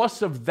the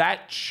loss of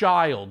that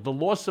child, the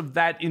loss of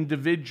that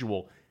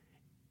individual,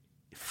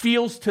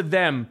 feels to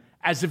them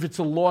as if it's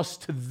a loss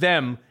to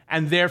them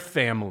and their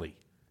family.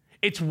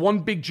 It's one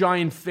big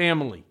giant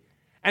family.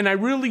 And I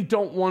really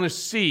don't want to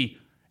see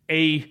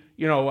the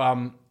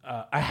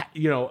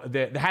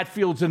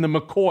Hatfields and the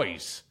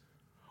McCoys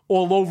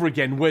all over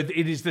again, where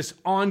it is this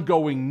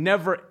ongoing,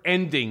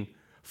 never-ending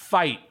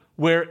fight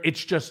where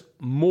it's just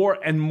more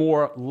and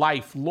more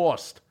life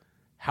lost.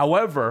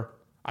 However,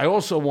 I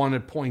also want to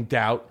point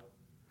out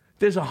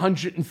there's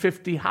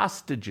 150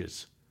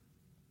 hostages,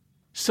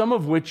 some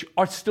of which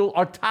are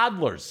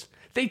toddlers.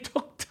 They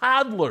took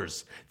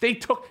toddlers.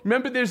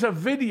 Remember, there's a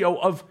video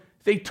of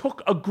they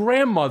took a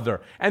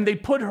grandmother and they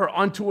put her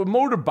onto a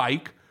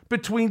motorbike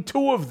between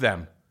two of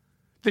them.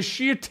 The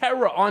sheer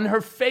terror on her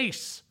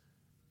face.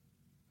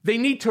 They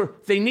need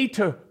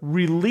to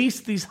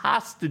release these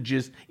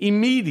hostages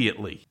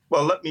immediately.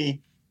 Well, let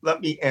me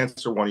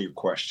answer one of your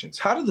questions.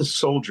 How do the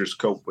soldiers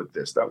cope with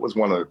this? That was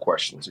one of the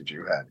questions that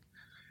you had.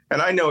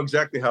 And I know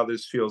exactly how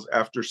this feels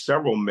after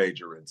several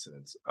major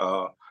incidents.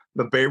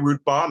 The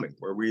Beirut bombing,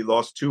 where we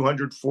lost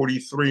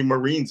 243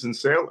 Marines and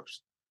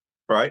sailors,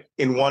 right?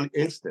 In one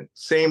instant.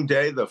 Same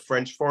day, the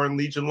French Foreign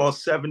Legion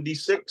lost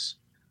 76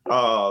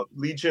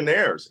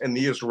 legionnaires, and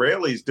the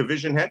Israelis'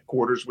 division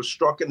headquarters was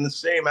struck in the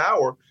same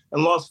hour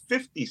and lost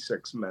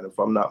 56 men, if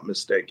I'm not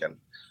mistaken.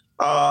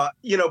 But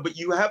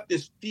you have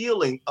this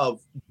feeling of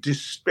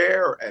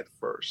despair at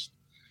first.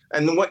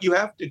 And then what you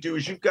have to do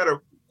is you've got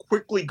to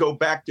quickly go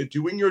back to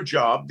doing your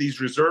job. These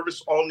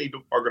reservists are going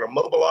to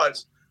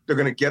mobilize. They're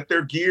going to get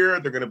their gear.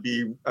 They're going to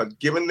be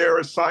given their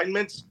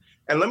assignments.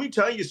 And let me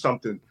tell you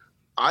something.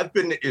 I've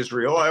been to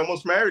Israel. I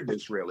almost married an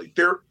Israeli.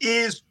 There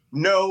is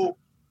no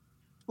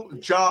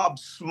job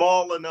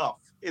small enough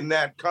in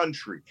that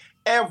country.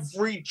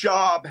 Every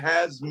job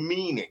has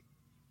meaning.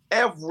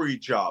 Every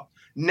job.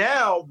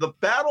 Now, the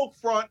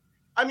battlefront,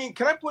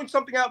 can I point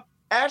something out?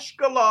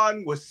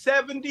 Ashkelon was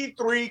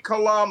 73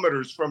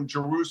 kilometers from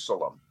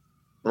Jerusalem,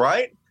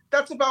 right?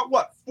 That's about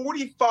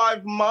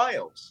 45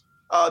 miles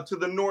to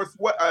the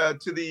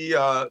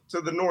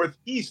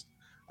northeast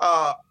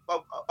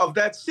of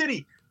that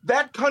city.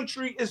 That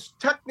country is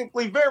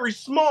technically very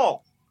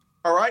small,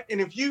 all right? And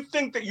if you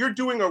think that you're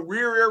doing a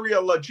rear area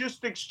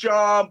logistics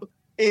job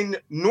in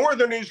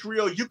northern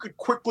Israel, you could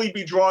quickly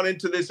be drawn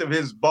into this if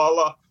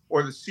Hezbollah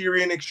or the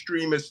Syrian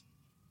extremists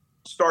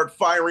start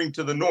firing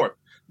to the north.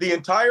 The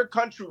entire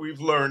country,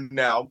 we've learned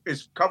now,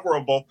 is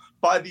coverable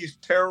by these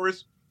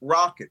terrorist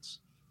rockets.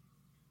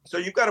 So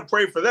you've got to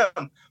pray for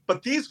them.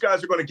 But these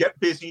guys are going to get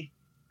busy,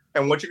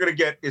 and what you're going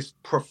to get is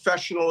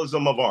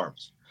professionalism of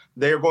arms.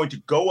 They are going to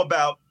go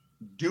about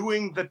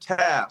doing the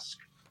task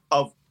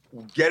of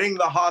getting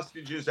the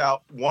hostages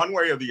out one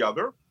way or the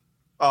other.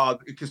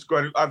 It's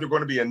either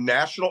going to be a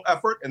national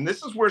effort, and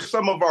this is where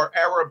some of our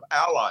Arab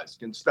allies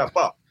can step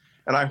up.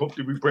 And I hope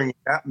to be bringing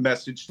that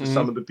message to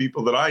some of the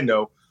people that I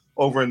know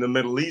over in the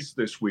Middle East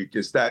this week,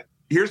 is that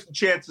here's the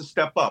chance to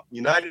step up.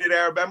 United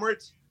Arab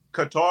Emirates,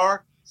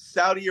 Qatar,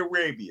 Saudi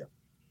Arabia,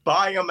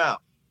 buy them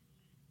out.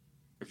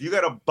 If you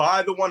got to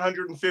buy the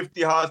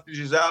 150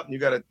 hostages out and you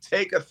got to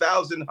take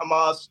 1,000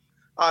 Hamas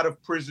out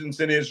of prisons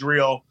in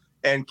Israel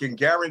and can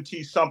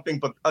guarantee something,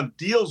 but a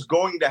deal's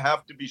going to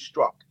have to be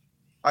struck.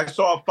 I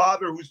saw a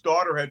father whose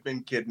daughter had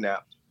been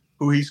kidnapped,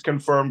 who he's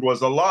confirmed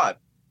was alive.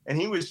 And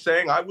he was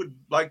saying, I would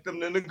like them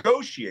to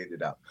negotiate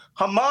it out.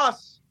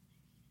 Hamas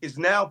is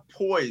now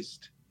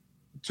poised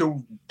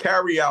to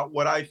carry out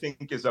what I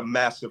think is a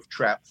massive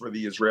trap for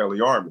the Israeli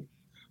army.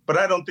 But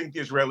I don't think the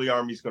Israeli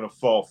army is going to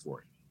fall for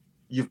it.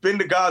 You've been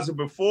to Gaza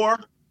before,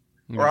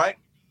 right?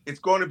 It's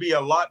going to be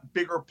a lot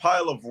bigger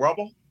pile of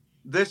rubble.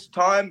 This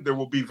time, there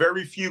will be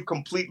very few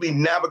completely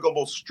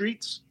navigable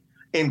streets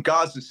in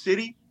Gaza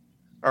City,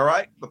 all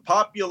right? The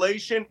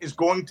population is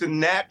going to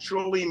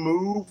naturally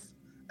move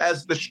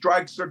as the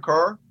strikes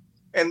occur,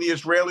 and the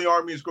Israeli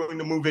army is going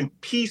to move in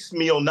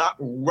piecemeal, not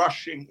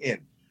rushing in.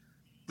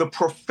 The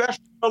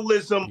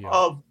professionalism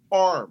of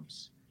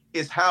arms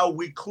is how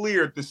we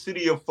cleared the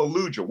city of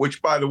Fallujah, which,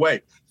 by the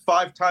way,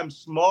 5 times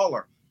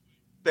smaller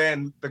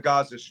than the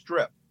Gaza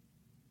Strip.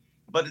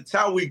 But it's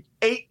how we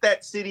ate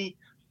that city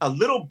a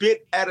little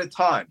bit at a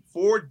time,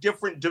 4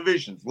 different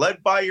divisions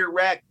led by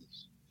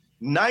Iraqis.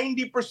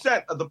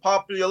 90% of the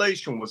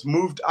population was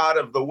moved out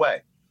of the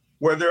way.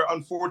 Were there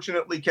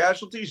unfortunately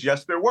casualties?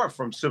 Yes, there were,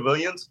 from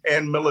civilians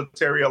and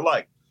military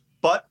alike.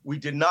 But we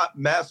did not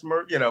mass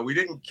murder, we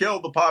didn't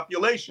kill the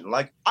population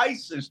like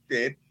ISIS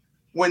did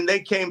when they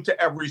came to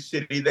every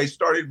city. They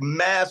started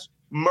mass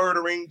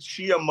murdering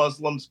Shia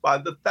Muslims by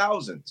the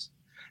thousands.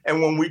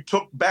 And when we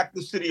took back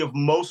the city of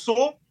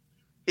Mosul,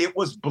 it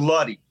was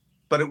bloody,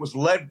 but it was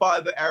led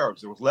by the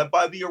Arabs. It was led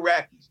by the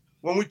Iraqis.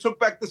 When we took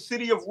back the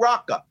city of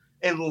Raqqa,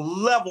 and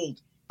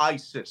leveled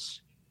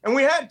ISIS. And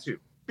we had to,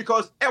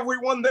 because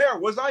everyone there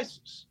was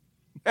ISIS.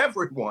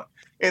 Everyone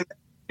in the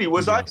city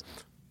was ISIS.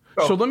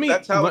 So let me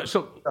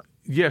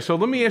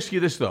ask you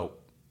this though.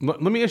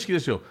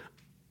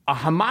 A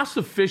Hamas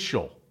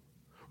official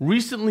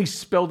recently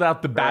spelled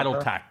out the battle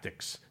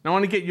tactics. Now I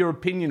want to get your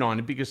opinion on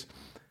it, because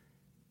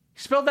he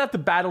spelled out the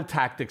battle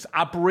tactics,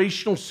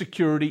 operational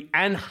security,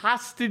 and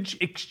hostage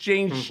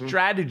exchange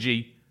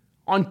strategy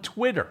on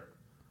Twitter,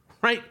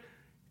 right?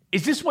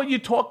 Is this what you're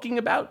talking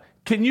about?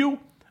 Can you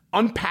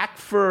unpack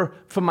for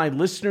my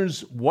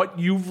listeners what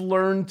you've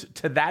learned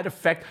to that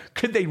effect?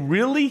 Could they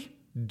really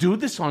do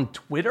this on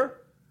Twitter?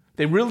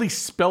 They really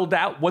spelled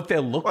out what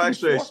they're looking for?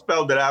 Actually, they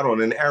spelled it out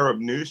on an Arab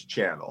news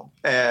channel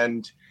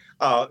and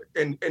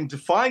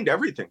defined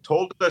everything,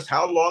 told us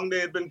how long they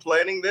had been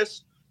planning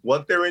this,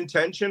 what their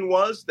intention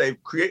was. They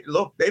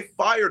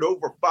fired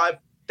over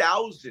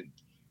 5,000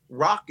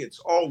 rockets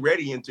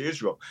already into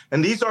Israel.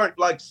 And these aren't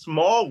like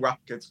small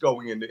rockets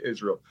going into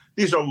Israel.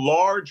 These are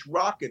large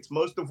rockets,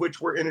 most of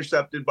which were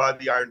intercepted by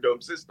the Iron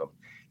Dome system.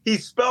 He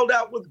spelled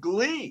out with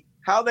glee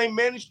how they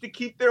managed to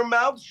keep their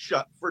mouths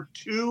shut for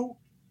 2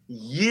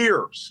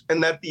 years,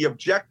 and that the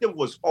objective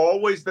was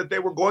always that they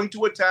were going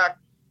to attack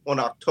on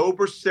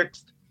October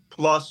 6th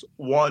plus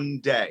 1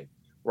 day,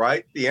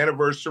 right? The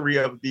anniversary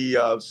of the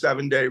of the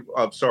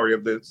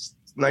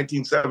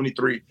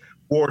 1973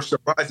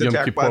 surprise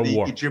attack by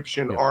the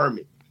Egyptian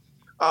army.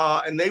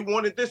 And they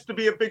wanted this to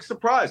be a big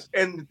surprise.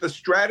 And the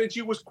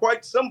strategy was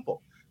quite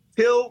simple.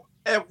 Kill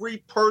every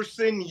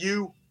person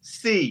you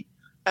see,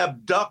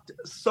 abduct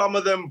some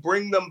of them,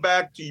 bring them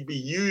back to be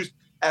used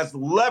as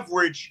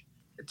leverage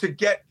to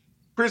get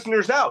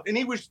prisoners out. And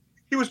he was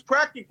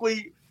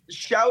practically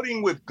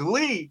shouting with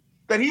glee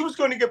that he was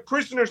going to get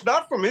prisoners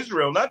not from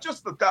Israel, not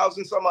just the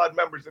 1,000 some odd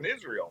members in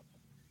Israel.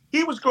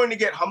 He was going to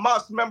get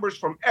Hamas members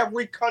from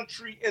every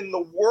country in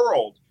the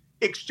world,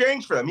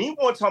 exchange for them. He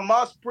wants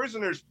Hamas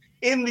prisoners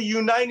in the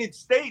United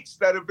States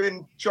that have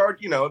been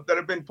charged, that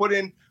have been put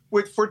in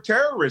for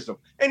terrorism.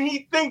 And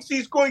he thinks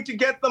he's going to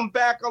get them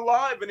back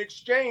alive in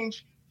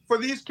exchange for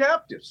these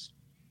captives,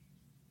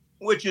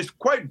 which is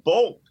quite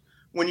bold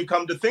when you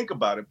come to think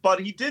about it.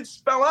 But he did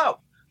spell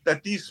out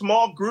that these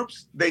small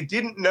groups, they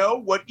didn't know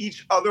what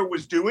each other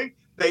was doing.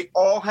 They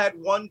all had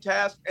one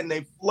task, and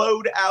they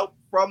flowed out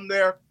from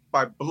there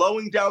by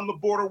blowing down the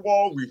border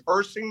wall,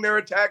 rehearsing their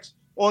attacks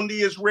on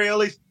the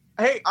Israelis.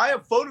 Hey, I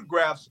have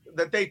photographs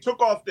that they took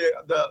off the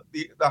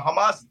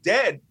Hamas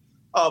dead.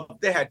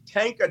 They had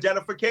tank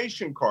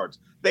identification cards.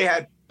 They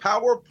had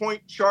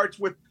PowerPoint charts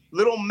with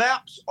little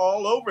maps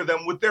all over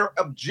them with their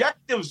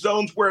objective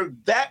zones where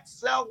that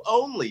cell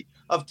only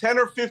of 10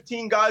 or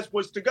 15 guys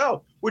was to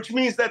go, which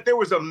means that there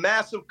was a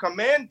massive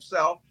command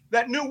cell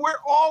that knew where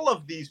all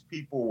of these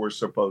people were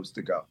supposed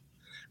to go.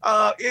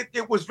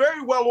 It was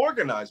very well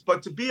organized.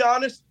 But to be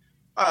honest,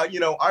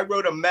 I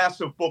wrote a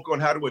massive book on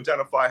how to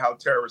identify how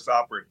terrorists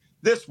operate.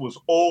 This was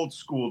old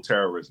school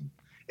terrorism.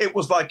 It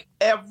was like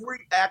every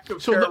act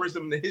of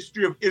terrorism in the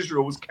history of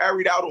Israel was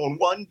carried out on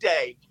one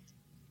day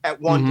at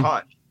one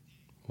time.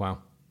 Wow.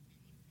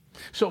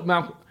 So,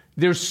 Malcolm,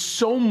 there's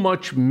so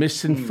much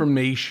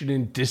misinformation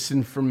and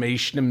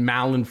disinformation and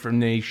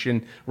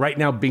malinformation right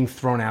now being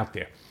thrown out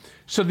there.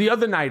 So the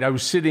other night I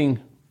was sitting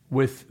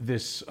with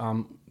this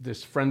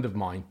friend of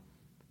mine,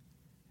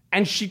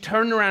 and she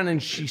turned around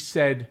and she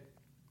said,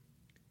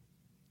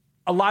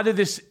 a lot of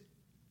this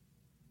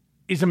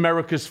is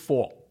America's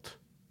fault.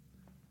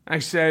 I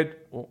said,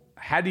 well,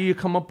 how do you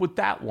come up with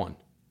that one?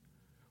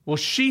 Well,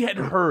 she had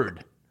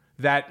heard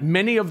that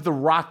many of the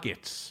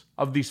rockets,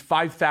 of these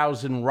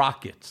 5,000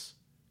 rockets,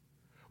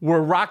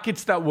 were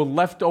rockets that were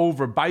left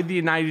over by the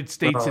United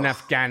States in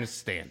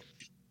Afghanistan.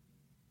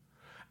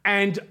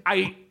 And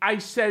I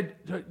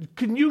said,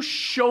 can you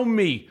show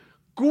me,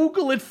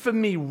 Google it for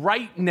me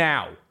right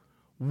now,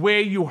 where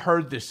you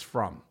heard this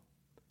from?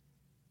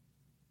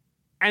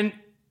 And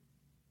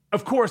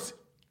of course,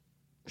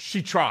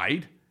 she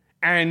tried,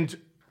 and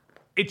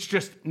it's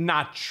just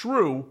not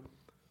true.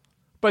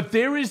 But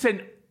there is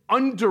an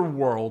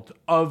underworld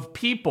of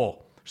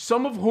people,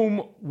 some of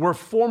whom were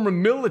former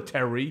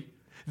military,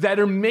 that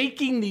are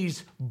making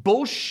these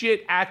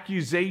bullshit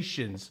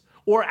accusations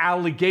or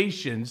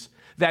allegations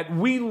that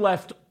we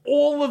left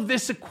all of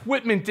this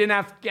equipment in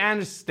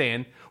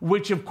Afghanistan,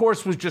 which of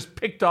course was just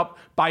picked up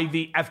by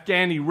the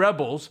Afghani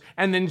rebels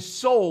and then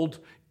sold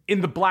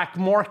in the black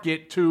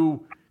market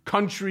to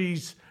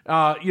countries,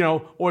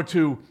 or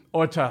to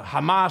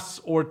Hamas,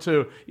 or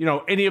to,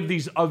 any of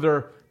these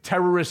other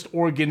terrorist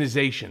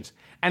organizations.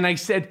 And I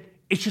said,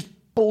 it's just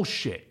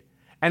bullshit.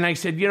 And I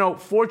said,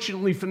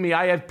 fortunately for me,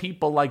 I have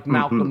people like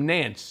Malcolm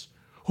Nance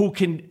who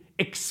can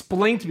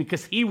explain to me,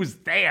 because he was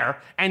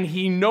there and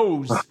he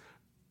knows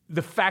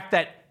the fact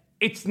that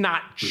it's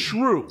not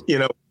true.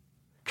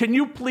 Can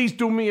you please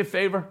do me a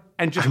favor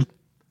and just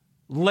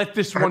let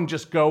this one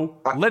just go?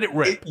 Let it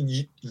rip.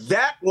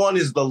 That one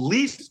is the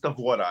least of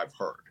what I've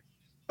heard.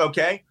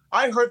 Okay?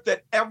 I heard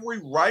that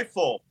every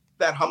rifle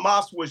that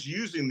Hamas was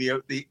using,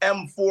 the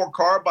M4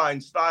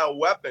 carbine style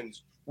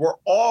weapons, were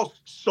all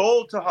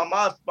sold to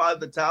Hamas by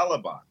the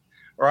Taliban,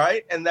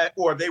 right?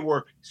 Or they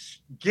were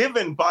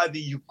given by the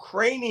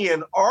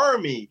Ukrainian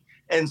army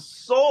and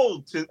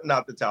sold to,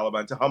 not the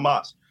Taliban, to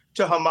Hamas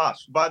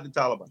by the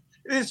Taliban.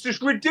 It's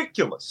just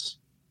ridiculous.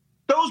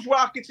 Those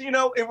rockets,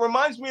 it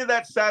reminds me of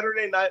that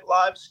Saturday Night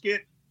Live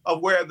skit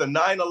of where the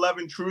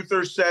 9/11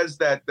 truther says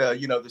that,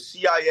 the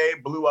CIA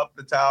blew up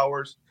the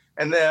towers.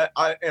 And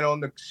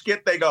on the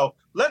skit, they go,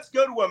 let's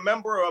go to a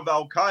member of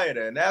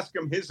Al-Qaeda and ask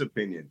him his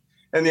opinion.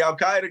 And the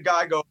Al-Qaeda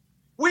guy goes,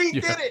 we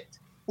did it.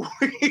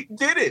 We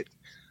did it.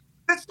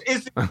 This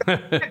is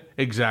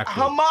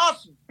exactly.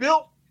 Hamas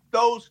built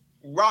those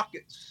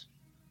rockets.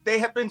 They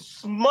have been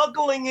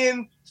smuggling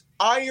in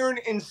iron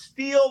and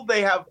steel.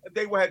 They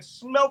had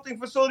smelting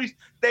facilities.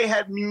 They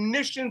had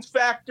munitions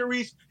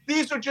factories.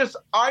 These are just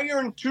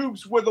iron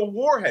tubes with a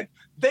warhead.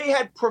 They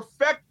had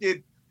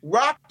perfected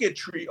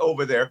rocketry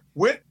over there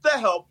with the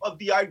help of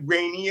the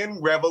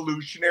Iranian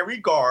Revolutionary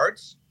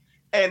Guards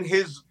and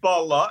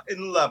Hezbollah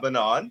in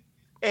Lebanon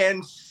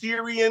and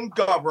Syrian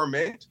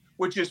government,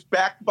 which is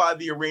backed by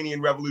the Iranian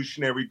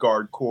Revolutionary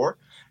Guard Corps,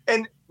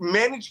 and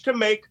managed to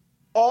make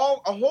a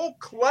whole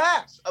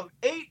class of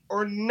 8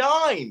 or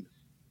 9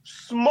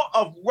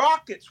 of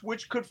rockets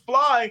which could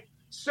fly,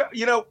 some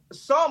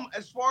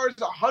as far as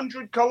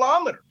 100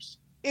 kilometers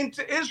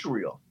into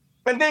Israel.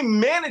 And they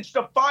managed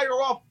to fire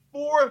off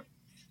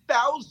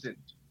 4,000,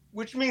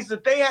 which means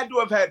that they had to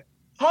have had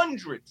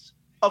hundreds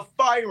of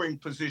firing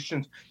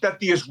positions that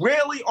the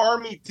Israeli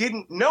army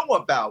didn't know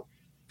about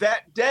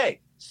that day,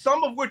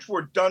 some of which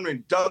were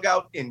dug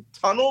out in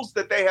tunnels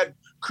that they had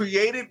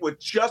created with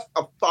just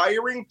a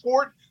firing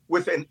port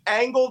with an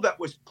angle that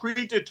was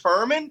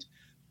predetermined.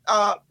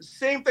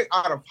 Same thing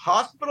out of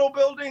hospital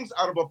buildings,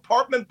 out of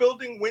apartment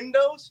building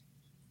windows.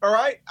 All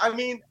right. I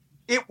mean,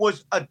 it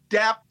was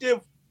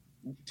adaptive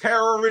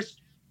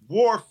terrorist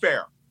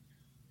warfare.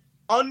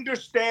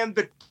 Understand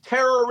the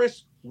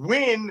terrorists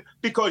win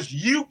because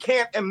you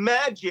can't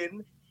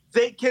imagine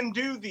they can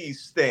do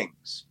these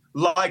things,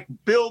 like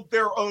build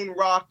their own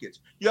rockets.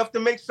 You have to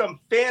make some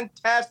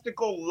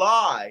fantastical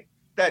lie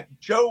that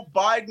Joe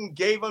Biden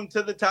gave them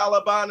to the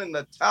Taliban and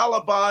the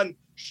Taliban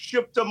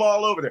shipped them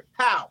all over there.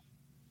 How?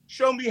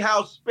 Show me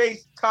how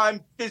space,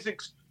 time,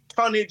 physics,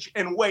 tonnage,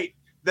 and weight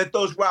that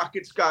those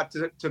rockets got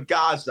to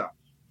Gaza,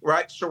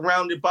 right?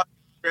 Surrounded by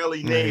the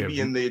Israeli Navy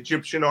and the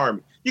Egyptian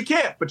army. You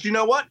can't, but you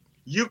know what?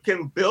 You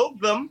can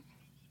build them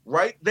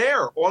right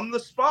there on the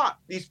spot.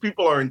 These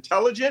people are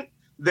intelligent,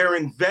 they're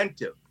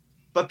inventive,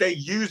 but they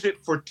use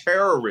it for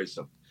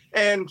terrorism.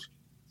 And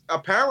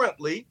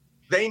apparently,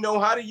 they know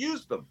how to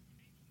use them.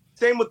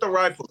 Same with the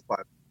rifles.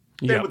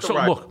 Look,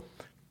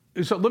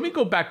 so let me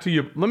go back to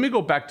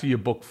your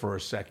book for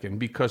a second,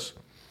 because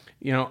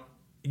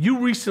you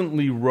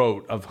recently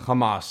wrote of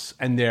Hamas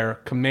and their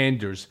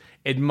commanders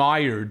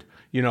admired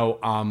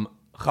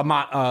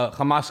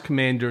Hamas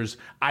commanders'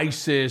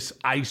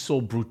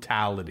 ISIL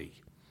brutality.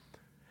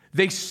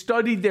 They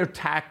studied their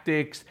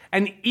tactics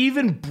and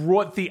even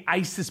brought the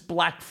ISIS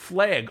black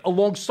flag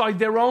alongside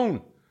their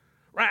own.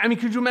 Right? I mean,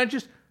 could you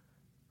imagine?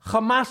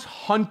 Hamas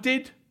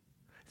hunted,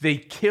 they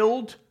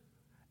killed,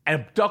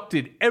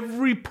 abducted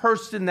every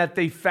person that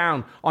they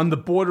found on the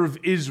border of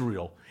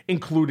Israel,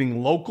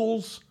 including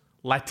locals,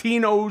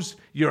 Latinos,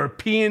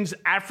 Europeans,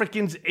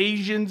 Africans,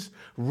 Asians,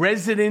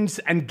 residents,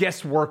 and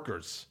guest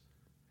workers.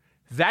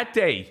 That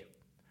day,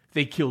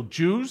 they killed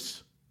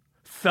Jews,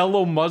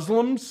 fellow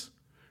Muslims,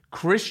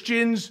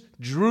 Christians,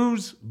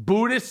 Druze,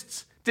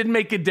 Buddhists. Didn't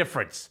make a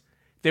difference.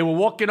 They were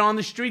walking on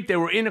the street. They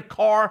were in a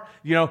car.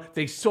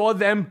 They saw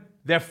them.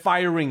 They're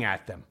firing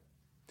at them.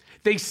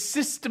 They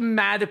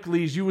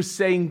systematically, as you were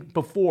saying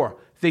before,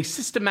 they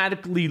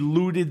systematically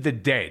looted the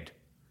dead.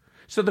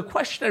 So the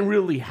question I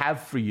really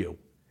have for you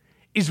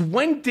is,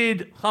 when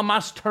did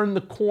Hamas turn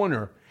the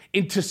corner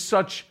into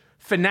such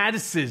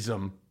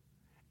fanaticism?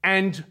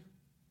 And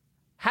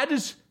how do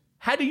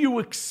you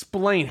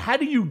explain, how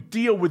do you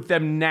deal with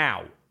them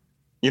now?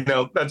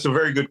 That's a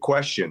very good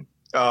question.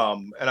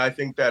 And I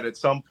think that at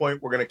some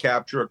point we're going to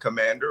capture a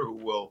commander who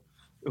will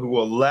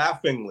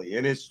laughingly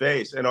in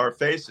our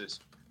faces,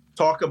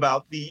 talk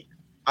about the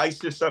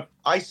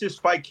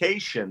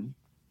ISISification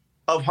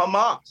of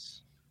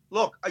Hamas.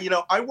 Look,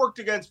 I worked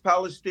against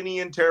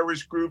Palestinian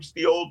terrorist groups,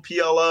 the old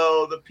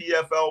PLO, the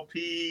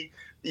PFLP,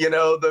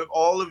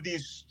 all of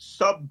these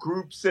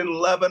subgroups in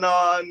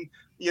Lebanon,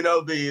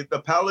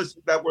 the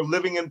Palestinians that were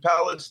living in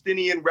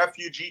Palestinian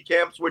refugee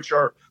camps, which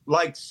are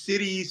like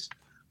cities.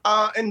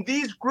 And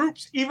these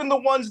groups, even the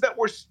ones that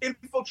were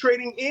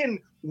infiltrating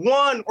in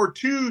 1 or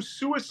 2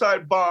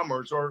 suicide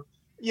bombers were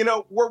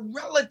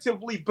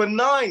relatively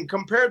benign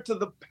compared to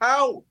the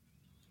power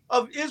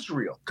of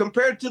Israel,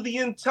 compared to the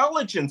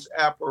intelligence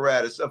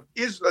apparatus of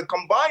Israel, the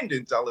combined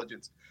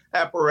intelligence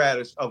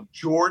apparatus of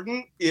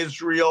Jordan,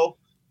 Israel,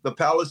 the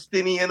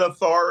Palestinian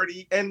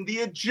Authority, and the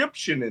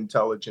Egyptian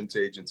intelligence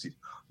agencies.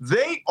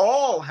 They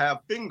all have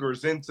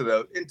fingers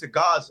into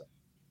Gaza,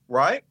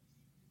 right?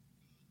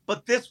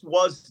 But this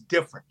was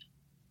different.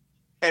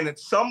 And at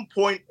some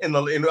point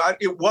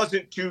it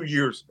wasn't 2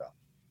 years ago.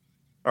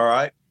 All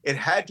right. It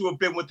had to have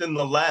been within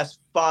the last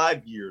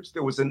 5 years.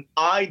 There was an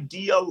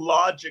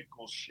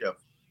ideological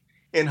shift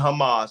in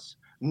Hamas,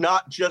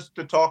 not just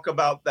to talk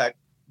about that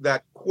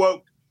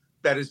quote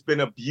that has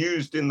been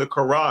abused in the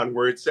Quran,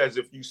 where it says,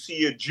 if you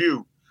see a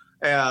Jew,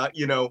 and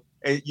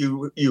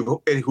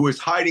who is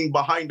hiding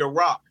behind a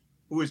rock,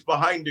 who is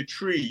behind a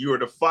tree, you are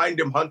to find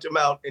him, hunt him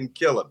out, and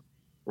kill him,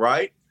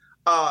 right?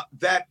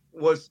 That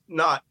was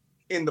not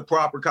in the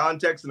proper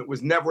context, and it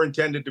was never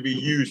intended to be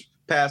used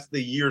past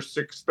the year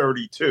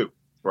 632,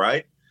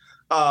 right?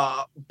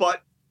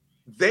 But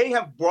they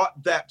have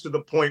brought that to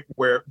the point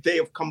where they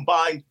have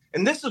combined,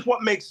 and this is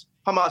what makes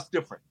Hamas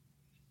different.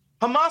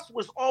 Hamas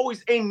was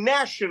always a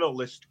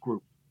nationalist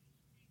group.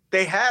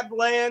 They had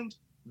land,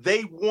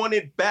 they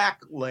wanted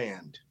back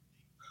land.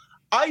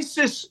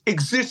 ISIS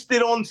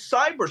existed on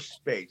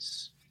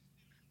cyberspace.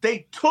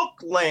 They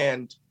took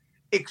land,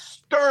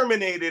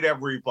 exterminated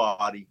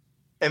everybody,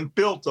 and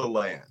built a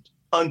land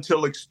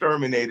until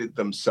exterminated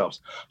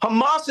themselves.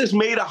 Hamas has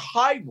made a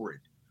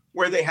hybrid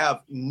where they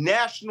have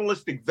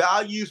nationalistic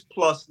values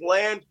plus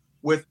land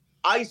with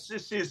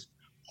ISIS's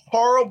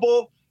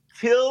horrible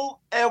kill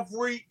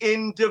every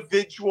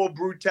individual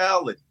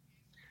brutality.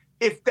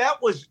 If that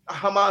was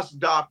Hamas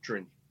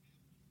doctrine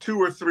 2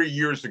 or 3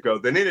 years ago,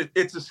 then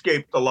it's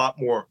escaped a lot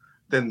more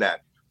than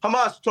that.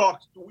 Hamas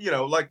talks,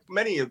 like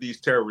many of these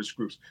terrorist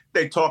groups,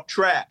 they talk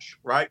trash,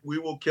 right? We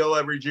will kill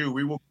every Jew.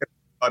 We will kill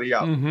everybody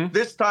out. Mm-hmm.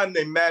 This time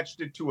they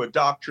matched it to a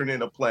doctrine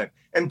and a plan.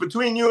 And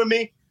between you and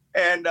me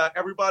and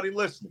everybody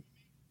listening,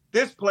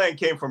 this plan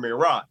came from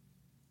Iran.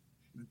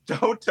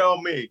 Don't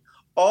tell me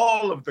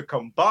all of the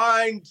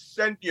combined,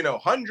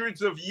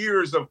 hundreds of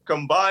years of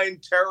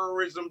combined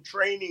terrorism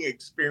training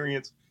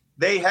experience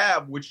they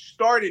have, which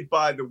started,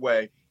 by the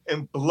way,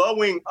 in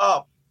blowing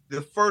up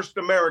the first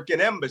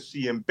American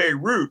embassy in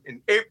Beirut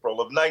in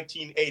April of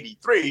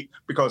 1983,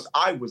 because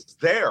I was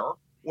there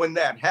when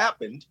that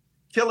happened,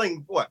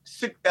 killing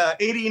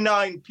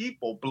 89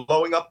 people,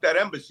 blowing up that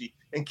embassy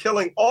and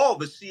killing all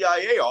the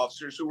CIA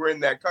officers who were in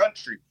that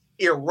country.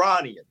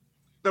 Iranian,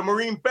 the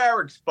Marine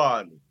barracks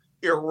bombing,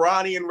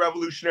 Iranian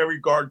Revolutionary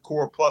Guard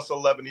Corps plus a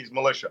Lebanese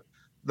militia,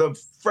 the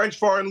French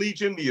Foreign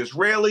Legion, the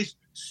Israelis,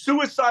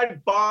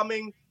 suicide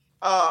bombing,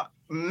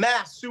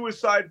 mass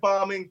suicide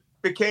bombing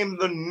became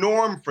the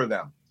norm for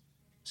them.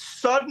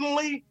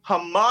 Suddenly,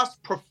 Hamas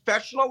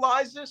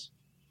professionalizes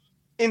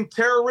in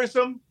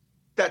terrorism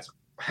that's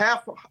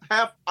half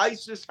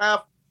ISIS,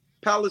 half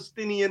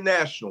Palestinian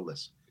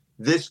nationalists.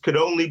 This could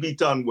only be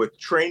done with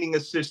training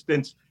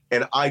assistance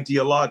and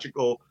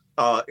ideological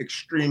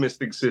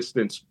extremist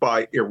existence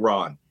by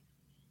Iran.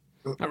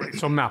 All right,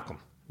 so Malcolm,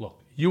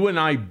 look, you and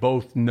I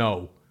both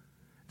know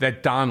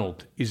that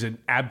Donald is an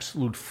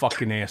absolute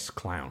fucking ass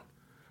clown,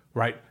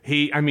 right?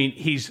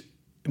 He's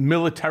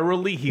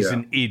militarily, he's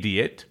an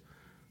idiot.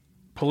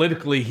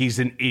 Politically, he's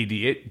an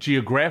idiot.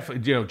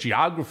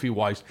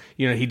 Geography-wise,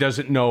 he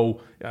doesn't know,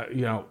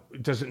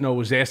 doesn't know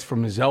his ass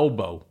from his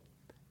elbow.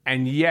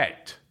 And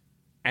yet,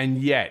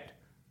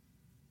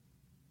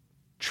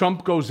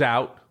 Trump goes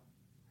out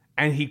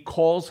and he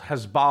calls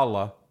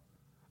Hezbollah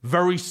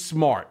very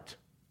smart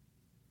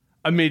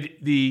amid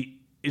the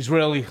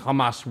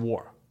Israeli-Hamas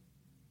war.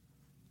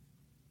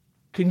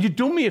 Can you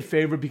do me a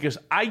favor? Because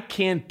I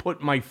can't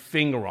put my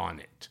finger on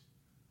it.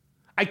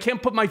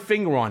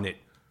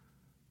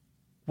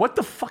 What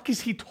the fuck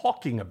is he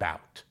talking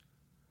about?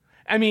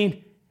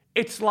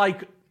 It's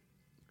like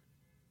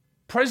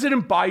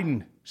President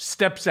Biden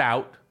steps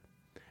out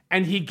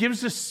and he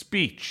gives a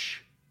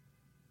speech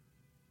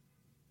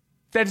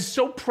that is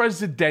so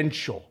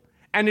presidential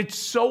and it's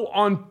so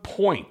on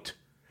point.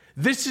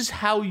 This is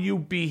how you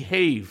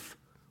behave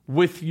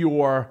with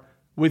your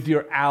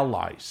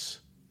allies.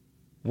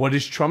 What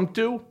does Trump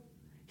do?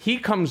 He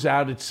comes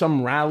out at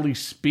some rally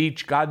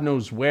speech, God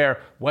knows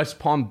where, West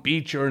Palm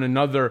Beach or in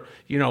another,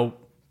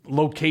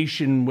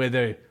 location where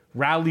the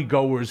rally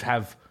goers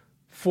have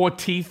 4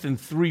 teeth and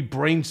 3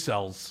 brain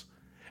cells.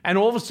 And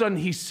all of a sudden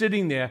he's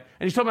sitting there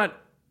and he's talking about,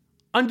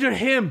 under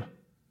him,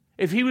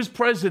 if he was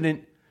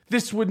president,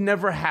 this would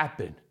never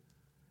happen.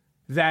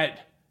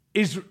 That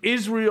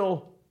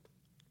Israel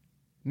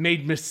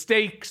made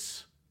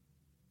mistakes.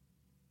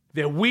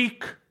 They're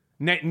weak.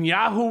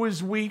 Netanyahu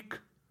is weak.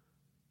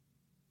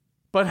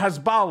 But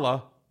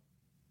Hezbollah,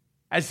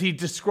 as he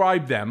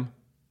described them,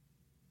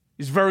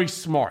 is very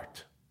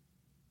smart.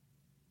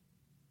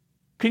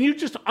 Can you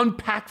just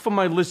unpack for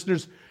my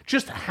listeners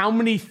just how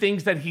many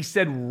things that he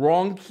said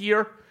wrong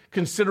here,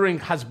 considering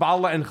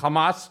Hezbollah and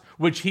Hamas,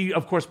 which he,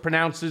 of course,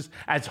 pronounces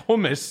as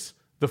hummus,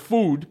 the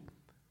food,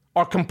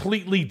 are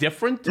completely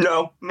different?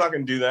 No, I'm not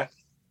going to do that.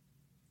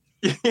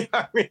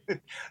 The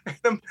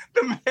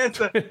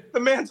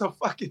man's a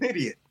fucking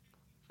idiot.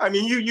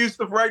 You used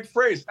the right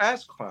phrase,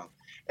 ass clown.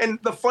 And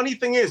the funny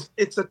thing is,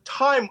 it's a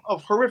time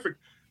of horrific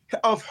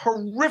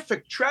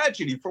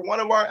tragedy for one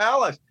of our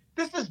allies.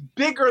 This is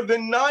bigger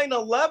than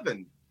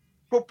 9/11,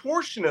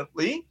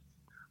 proportionately.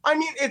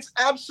 It's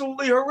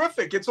absolutely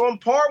horrific. It's on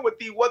par with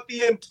what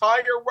the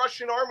entire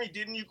Russian army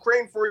did in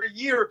Ukraine for a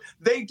year.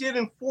 They did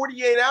in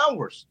 48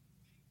 hours.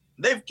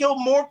 They've killed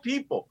more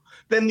people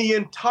than the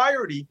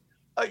entirety,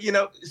 than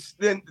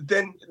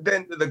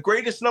the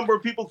greatest number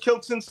of people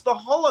killed since the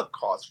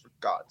Holocaust, for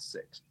God's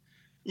sakes.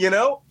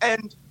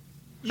 And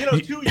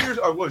 2 years,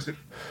 or was it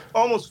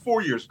almost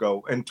 4 years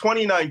ago, in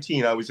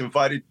 2019, I was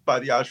invited by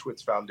the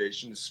Auschwitz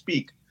Foundation to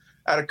speak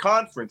at a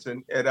conference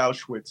at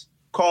Auschwitz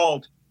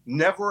called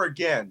Never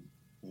Again,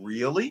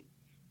 Really?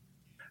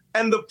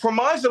 And the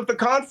premise of the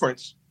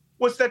conference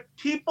was that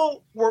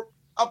people were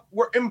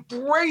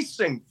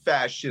embracing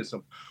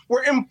fascism.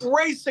 We're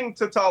embracing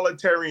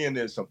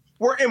totalitarianism.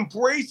 We're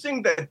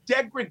embracing the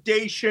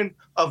degradation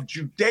of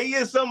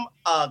Judaism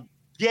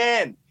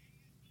again.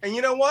 And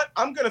you know what?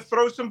 I'm going to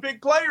throw some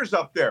big players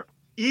up there.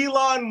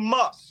 Elon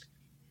Musk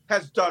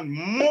has done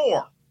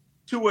more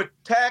to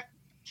attack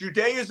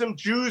Judaism,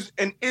 Jews,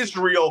 and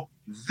Israel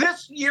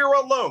this year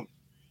alone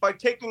by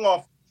taking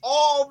off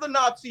all the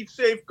Nazi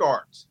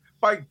safeguards,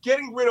 by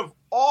getting rid of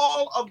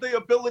all of the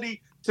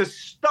ability to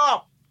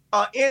stop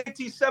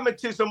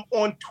anti-Semitism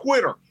on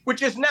Twitter,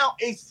 which is now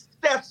a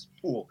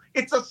cesspool.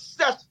 It's a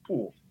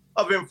cesspool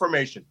of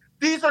information.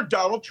 These are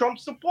Donald Trump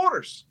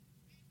supporters.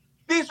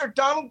 These are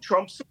Donald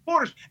Trump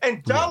supporters.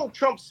 And Donald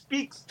Trump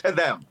speaks to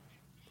them.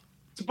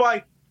 It's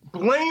by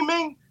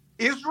blaming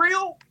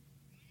Israel.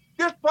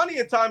 There's plenty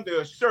of time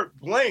to assert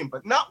blame,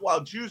 but not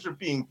while Jews are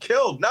being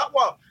killed, not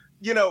while,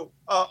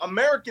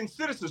 American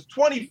citizens,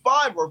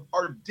 25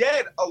 are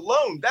dead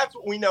alone. That's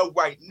what we know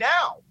right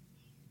now,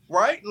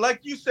 right?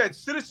 Like you said,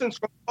 citizens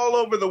from all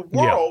over the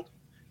world,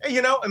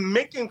 and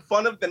making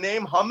fun of the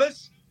name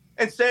hummus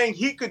and saying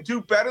he could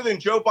do better than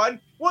Joe Biden.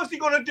 What's he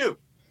going to do?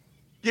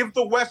 Give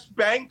the West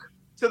Bank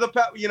to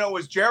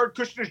is Jared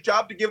Kushner's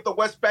job to give the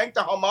West Bank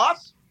to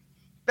Hamas?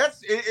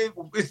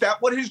 Is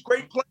that what his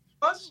great plan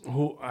was?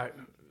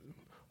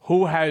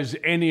 Who has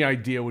any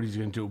idea what he's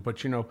going to do?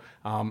 But,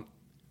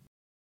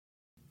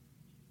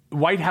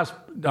 White House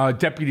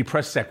Deputy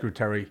Press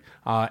Secretary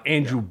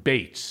Andrew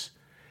Bates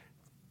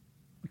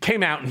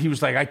came out and he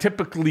was like, I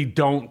typically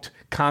don't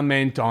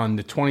comment on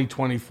the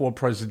 2024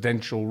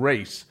 presidential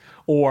race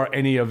or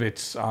any of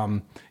its,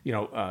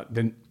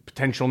 the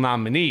potential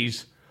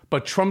nominees.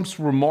 But Trump's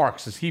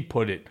remarks, as he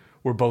put it,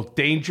 were both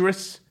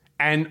dangerous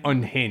and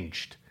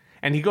unhinged.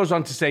 And he goes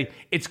on to say,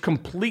 it's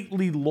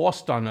completely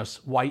lost on us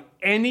why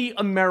any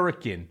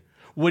American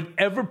would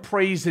ever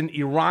praise an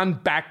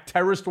Iran-backed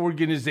terrorist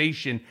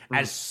organization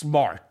as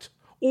smart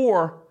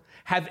or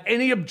have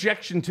any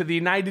objection to the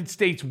United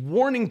States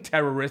warning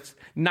terrorists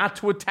not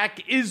to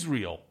attack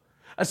Israel,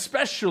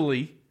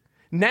 especially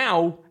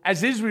now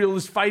as Israel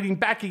is fighting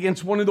back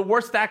against one of the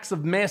worst acts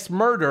of mass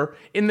murder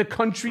in the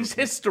country's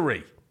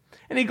history.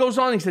 And he goes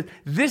on, he said,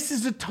 this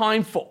is a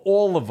time for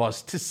all of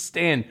us to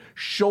stand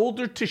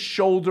shoulder to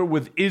shoulder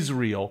with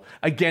Israel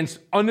against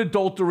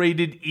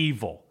unadulterated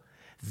evil.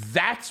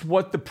 That's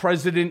what the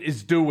president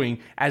is doing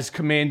as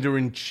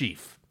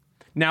commander-in-chief.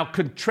 Now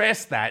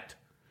contrast that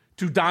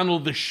to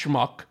Donald the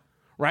Schmuck,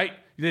 right?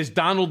 There's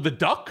Donald the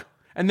Duck,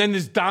 and then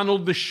there's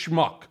Donald the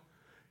Schmuck.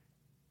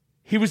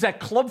 He was at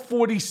Club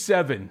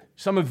 47,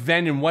 some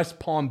event in West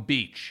Palm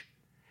Beach,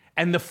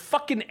 and the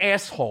fucking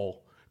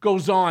asshole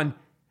goes on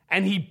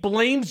and he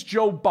blames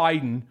Joe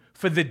Biden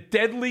for the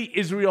deadly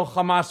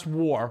Israel-Hamas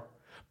war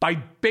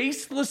by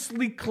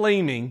baselessly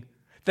claiming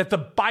that the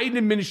Biden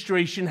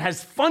administration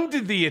has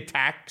funded the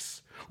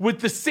attacks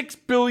with the $6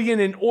 billion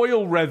in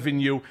oil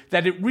revenue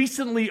that it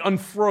recently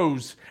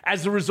unfroze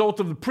as a result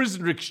of the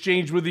prisoner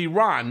exchange with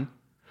Iran,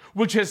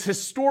 which has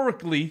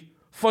historically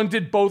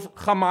funded both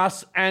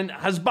Hamas and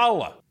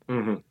Hezbollah.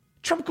 Mm-hmm.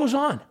 Trump goes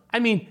on. I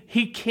mean,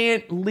 he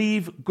can't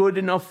leave good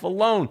enough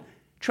alone.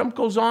 Trump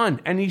goes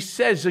on and he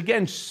says,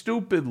 again,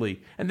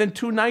 stupidly, and then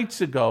 2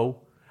 nights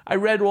ago, I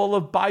read all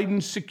of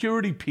Biden's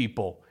security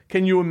people.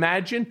 Can you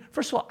imagine?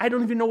 First of all, I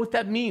don't even know what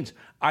that means.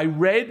 I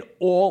read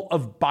all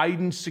of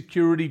Biden's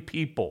security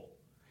people.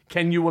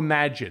 Can you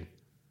imagine?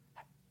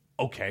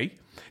 Okay.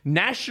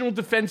 National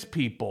defense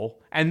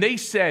people, and they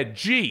said,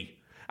 gee,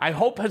 I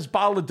hope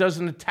Hezbollah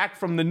doesn't attack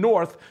from the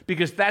north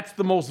because that's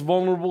the most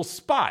vulnerable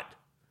spot.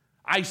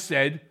 I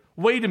said,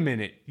 wait a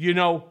minute,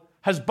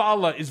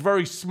 Hezbollah is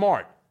very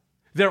smart.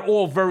 They're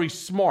all very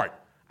smart.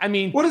 I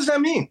mean... What does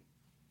that mean?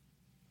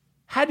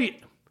 I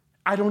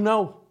don't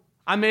know.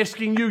 I'm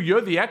asking you. You're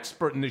the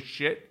expert in this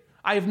shit.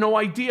 I have no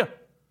idea.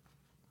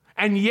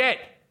 And yet,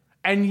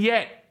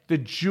 the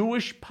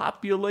Jewish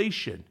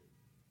population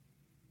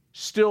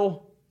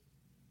still,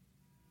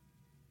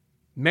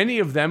 many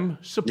of them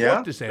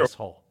support this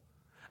asshole.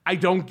 I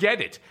don't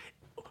get it.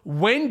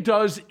 When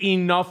does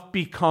enough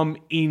become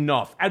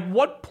enough? At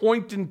what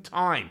point in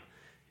time?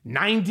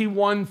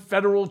 91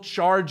 federal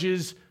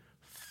charges,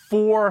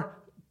 4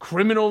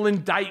 criminal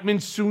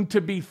indictments, soon to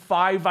be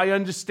 5. I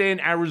understand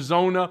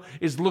Arizona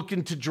is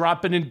looking to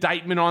drop an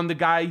indictment on the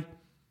guy.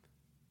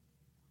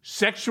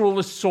 Sexual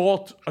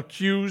assault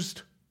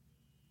accused.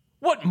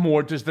 What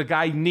more does the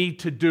guy need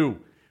to do?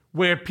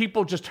 Where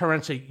people just turn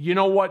and say, you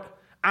know what?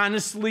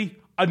 Honestly,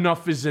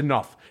 enough is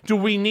enough. Do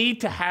we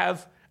need to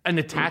have an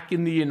attack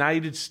in the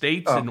United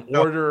States in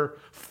order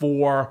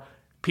for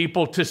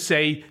people to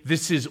say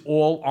this is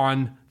all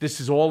on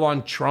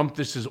Trump,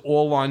 this is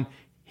all on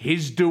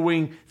his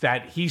doing,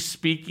 that he's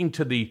speaking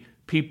to the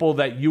people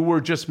that you were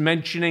just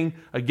mentioning,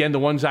 again, the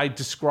ones I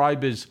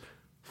describe as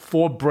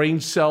 4 brain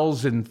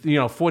cells and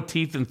 4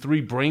 teeth and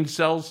 3 brain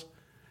cells,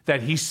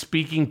 that he's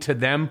speaking to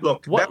them.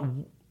 Look,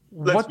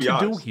 what to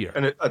do here?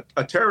 And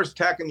a terrorist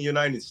attack in the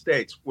United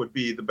States would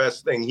be the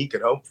best thing he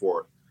could hope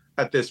for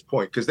at this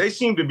point, because they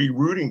seem to be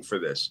rooting for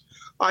this.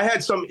 I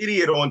had some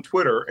idiot on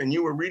Twitter, and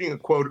you were reading a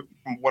quote,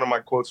 one of my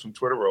quotes from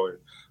Twitter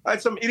earlier. I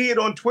had some idiot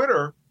on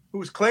Twitter who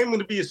was claiming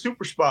to be a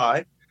super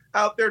spy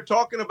out there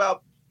talking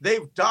about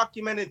they've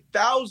documented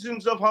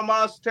thousands of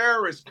Hamas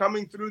terrorists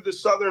coming through the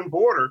southern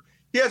border.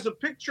 He has a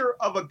picture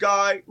of a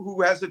guy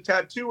who has a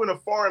tattoo in a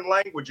foreign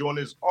language on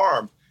his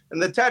arm,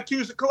 and the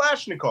tattoo's a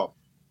Kalashnikov.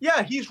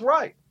 Yeah, he's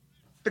right.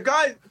 The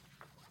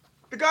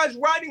guy's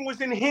writing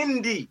was in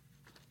Hindi.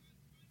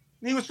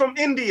 He was from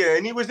India,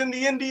 and he was in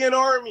the Indian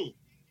army.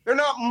 They're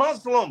not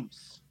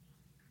Muslims,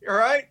 all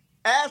right?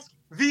 Ask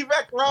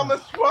Vivek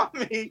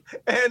Ramaswamy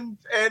and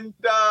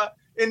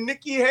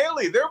Nikki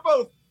Haley. They're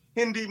both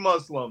Hindi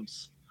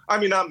Muslims. I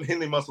mean, not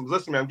Hindi Muslims.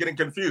 Listen to me, I'm getting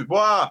confused.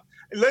 Wow.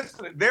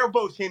 Listen, they're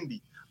both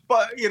Hindi,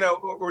 but,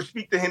 or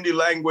speak the Hindi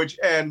language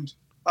and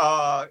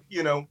come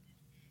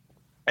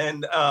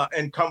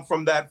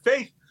from that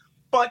faith.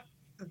 But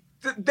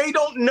they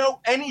don't know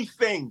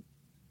anything.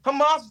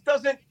 Hamas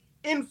doesn't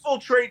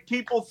infiltrate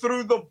people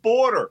through the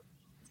border.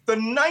 The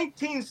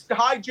 19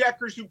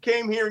 hijackers who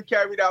came here and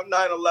carried out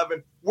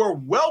 9/11 were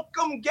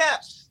welcome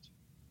guests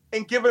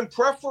and given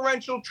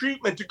preferential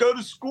treatment to go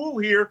to school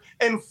here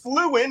and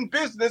flew in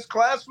business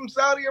class from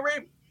Saudi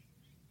Arabia.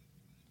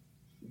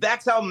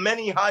 That's how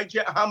many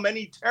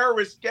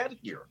terrorists get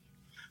here.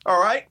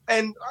 All right.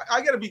 And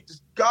I got to be,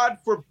 God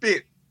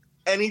forbid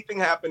anything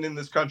happen in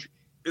this country.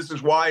 This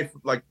is why,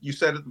 like you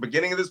said at the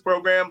beginning of this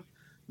program,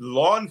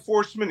 law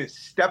enforcement is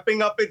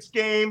stepping up its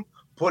game,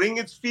 putting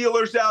its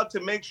feelers out to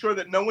make sure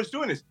that no one's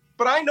doing this.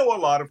 But I know a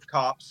lot of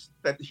cops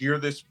that hear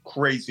this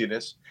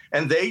craziness,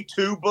 and they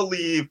too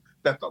believe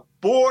that the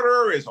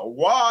border is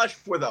awash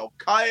with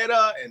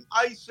Al-Qaeda and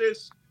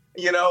ISIS,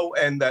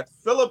 and that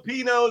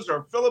Filipinos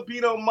or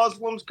Filipino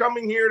Muslims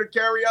coming here to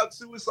carry out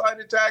suicide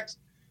attacks.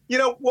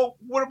 Well,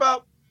 what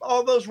about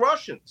all those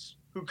Russians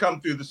who come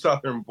through the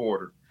southern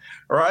border?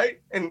 All right.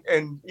 And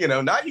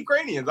not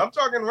Ukrainians. I'm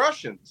talking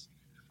Russians,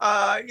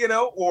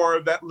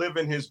 or that live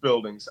in his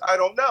buildings. I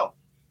don't know.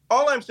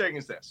 All I'm saying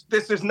is this.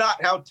 This is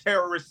not how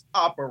terrorists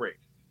operate.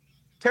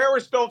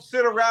 Terrorists don't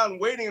sit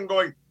around waiting and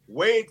going,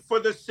 wait for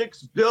the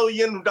 $6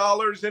 billion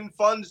in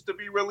funds to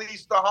be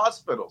released to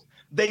hospitals.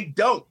 They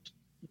don't.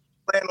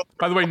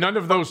 By the way, none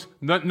of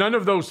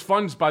those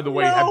funds, by the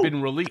way, have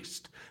been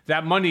released.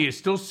 That money is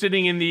still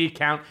sitting in the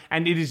account,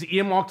 and it is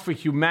earmarked for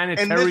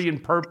humanitarian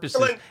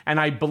purposes. And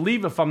I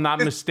believe, if I'm not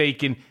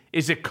mistaken,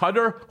 is it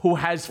Qatar who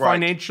has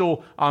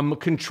financial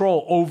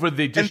control over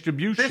the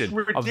distribution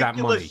of that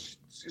money?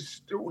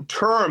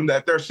 Term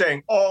that they're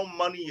saying all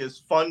money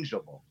is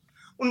fungible.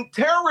 When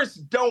terrorists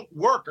don't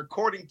work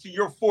according to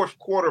your fourth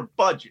quarter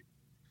budget,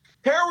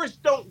 terrorists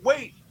don't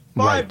wait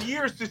 5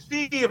 years to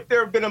see if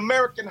there have been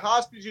American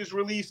hostages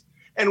released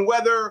and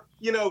whether,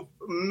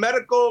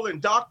 medical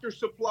and doctor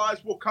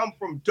supplies will come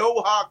from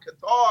Doha,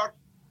 Qatar,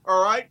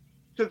 all right,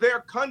 to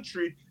their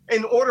country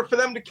in order for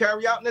them to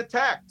carry out an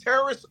attack.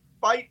 Terrorists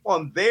fight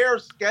on their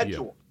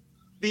schedule.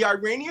 Yeah. The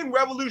Iranian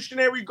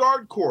Revolutionary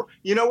Guard Corps,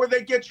 you know where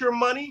they get your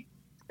money?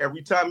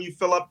 Every time you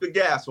fill up the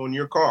gas on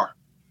your car.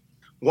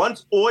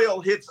 Once oil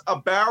hits a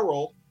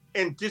barrel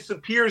and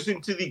disappears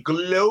into the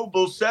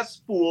global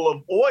cesspool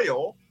of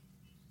oil,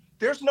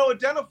 there's no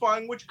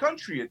identifying which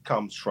country it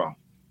comes from.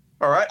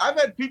 All right. I've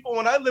had people,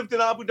 when I lived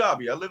in Abu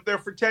Dhabi, I lived there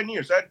for 10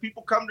 years. I had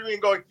people come to me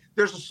and going,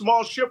 there's a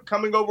small ship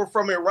coming over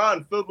from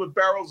Iran filled with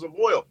barrels of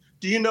oil.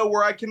 Do you know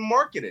where I can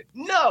market it?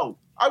 No,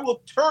 I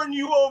will turn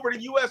you over to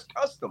U.S.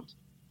 Customs.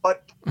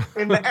 But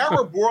in the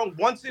Arab world,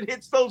 once it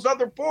hits those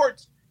other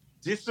ports,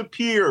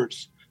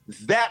 disappears.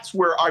 That's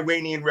where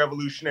Iranian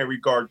Revolutionary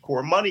Guard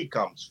Corps money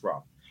comes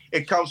from.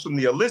 It comes from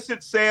the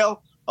illicit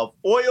sale of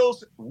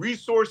oils,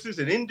 resources,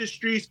 and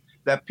industries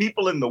that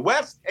people in the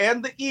West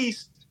and the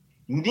East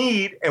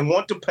need and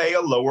want to pay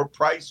a lower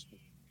price for.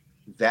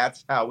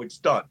 That's how it's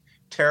done.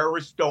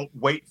 Terrorists don't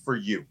wait for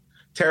you.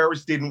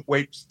 Terrorists didn't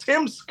wait.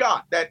 Tim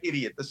Scott, that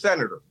idiot, the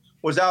senator,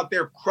 was out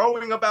there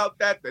crowing about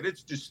that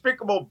it's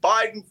despicable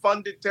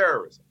Biden-funded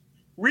terrorism.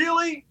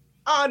 Really?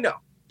 No.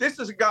 This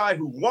is a guy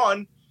who,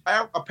 one,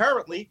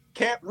 apparently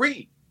can't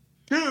read.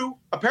 Two,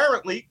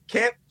 apparently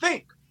can't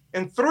think.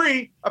 And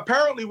three,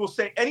 apparently will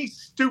say any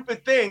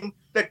stupid thing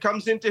that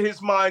comes into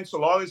his mind so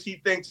long as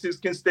he thinks his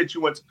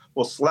constituents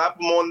will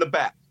slap him on the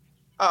back.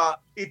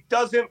 It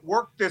doesn't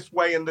work this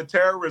way in the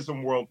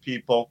terrorism world,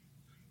 people.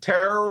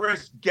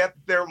 Terrorists get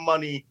their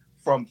money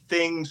from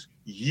things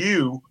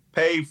you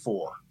pay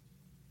for.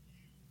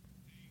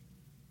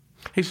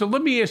 Hey, so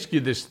let me ask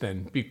you this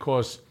then,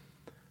 because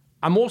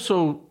I'm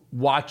also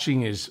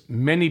watching as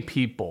many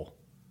people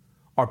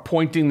are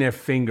pointing their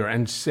finger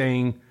and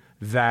saying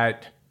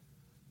that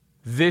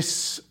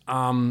this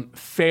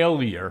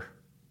failure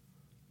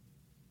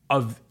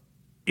of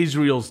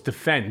Israel's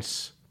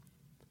defense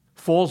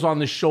falls on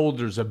the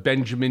shoulders of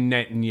Benjamin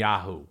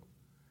Netanyahu,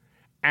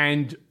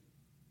 and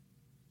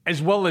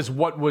as well as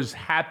what was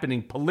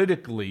happening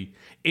politically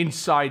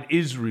inside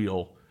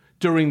Israel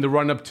during the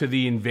run-up to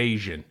the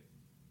invasion.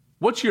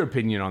 What's your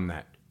opinion on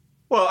that?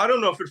 Well, I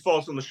don't know if it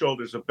falls on the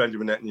shoulders of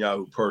Benjamin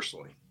Netanyahu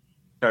personally.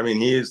 I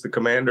mean, he is the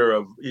commander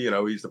of,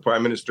 he's the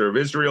prime minister of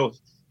Israel.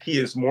 He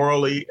is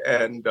morally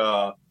and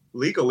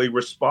legally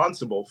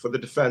responsible for the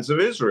defense of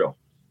Israel,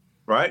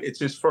 right? It's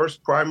his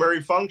first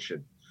primary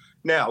function.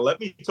 Now, let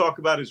me talk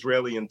about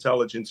Israeli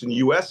intelligence and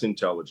U.S.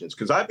 intelligence,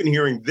 because I've been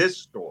hearing this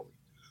story.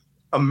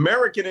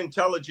 American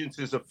intelligence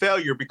is a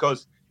failure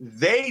because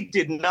they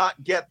did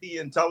not get the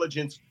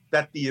intelligence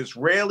that the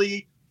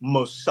Israeli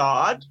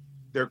Mossad,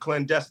 their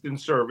clandestine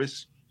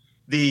service,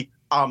 the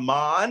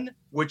Aman,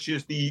 which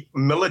is the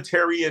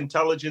military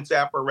intelligence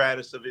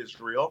apparatus of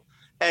Israel,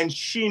 and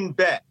Shin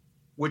Bet,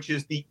 which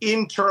is the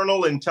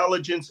internal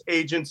intelligence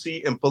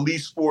agency and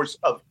police force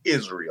of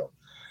Israel.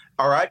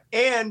 All right.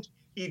 And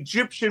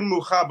Egyptian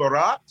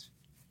Mukhabarat,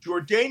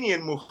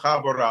 Jordanian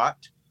Mukhabarat,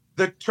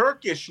 the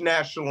Turkish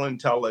national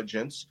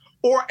intelligence,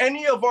 or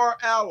any of our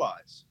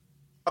allies.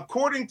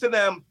 According to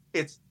them,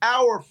 it's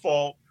our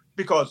fault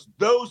because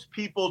those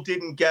people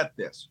didn't get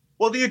this.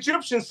 Well, the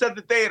Egyptians said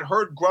that they had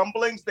heard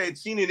grumblings. They had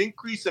seen an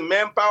increase in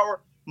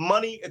manpower,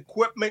 money,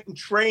 equipment, and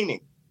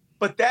training.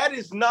 But that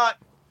is not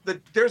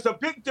there's a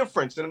big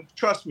difference. And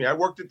trust me, I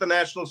worked at the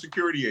National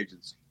Security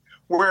Agency,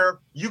 where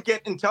you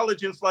get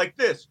intelligence like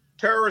this.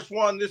 Terrorist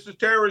 1, this is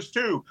terrorist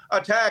 2.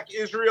 Attack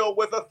Israel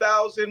with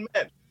 1,000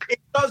 men. It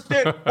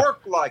doesn't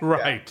work like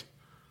right. that.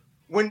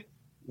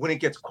 When it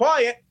gets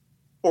quiet,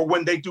 or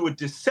when they do a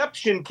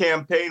deception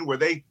campaign where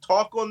they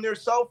talk on their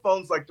cell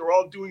phones like they're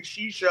all doing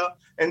shisha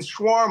and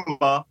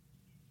shawarma,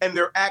 and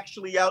they're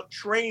actually out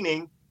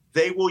training,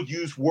 they will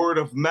use word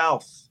of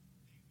mouth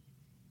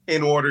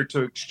in order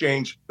to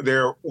exchange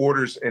their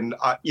orders and,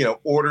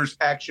 orders,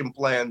 action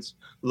plans,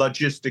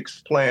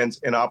 logistics plans,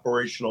 and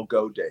operational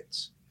go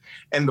dates.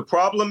 And the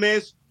problem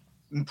is,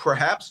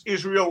 perhaps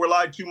Israel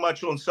relied too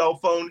much on cell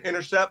phone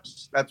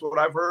intercepts. That's what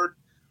I've heard.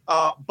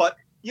 But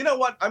you know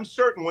what? I'm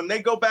certain when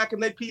they go back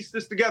and they piece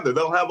this together,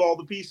 they'll have all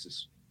the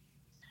pieces.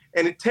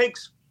 And it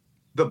takes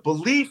the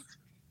belief,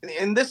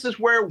 and this is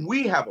where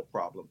we have a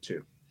problem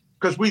too.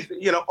 Because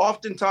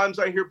oftentimes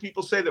I hear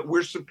people say that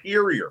we're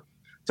superior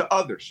to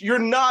others. You're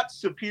not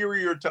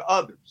superior to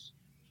others.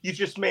 You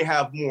just may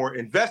have more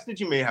invested.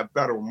 You may have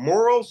better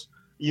morals.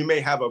 You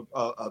may have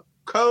a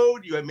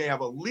code. You may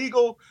have a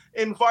legal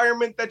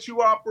environment that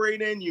you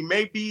operate in. You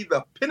may be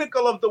the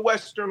pinnacle of the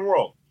Western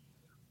world.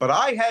 But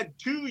I had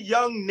 2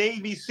 young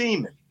Navy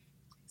seamen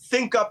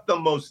think up the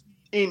most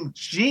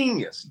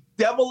ingenious,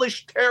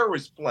 devilish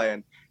terrorist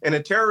plan in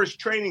a terrorist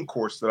training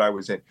course that I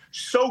was in.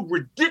 So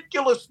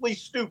ridiculously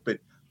stupid,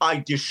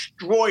 I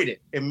destroyed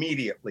it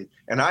immediately.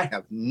 And I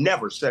have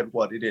never said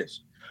what it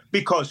is.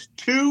 Because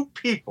 2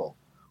 people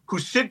who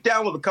sit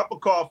down with a cup of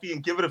coffee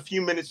and give it a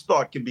few minutes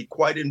thought can be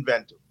quite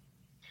inventive.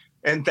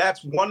 And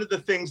that's one of the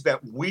things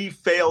that we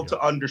fail to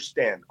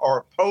understand. Our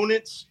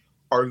opponents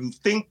are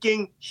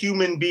thinking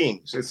human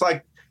beings. It's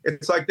like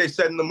they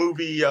said in the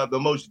movie The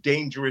Most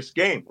Dangerous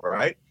Game,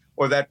 right?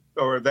 Or that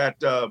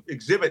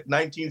exhibit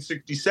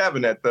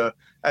 1967 at the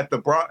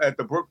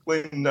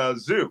Brooklyn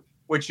Zoo,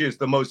 which is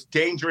the most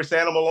dangerous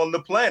animal on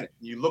the planet.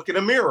 You look in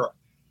a mirror.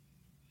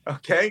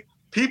 Okay?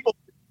 People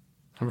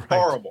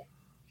horrible.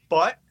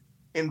 But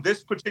in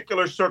this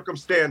particular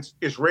circumstance,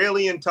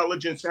 Israeli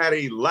intelligence had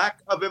a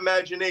lack of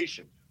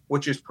imagination,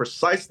 which is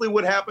precisely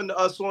what happened to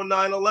us on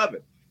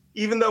 9/11.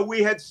 Even though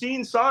we had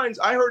seen signs,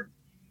 I heard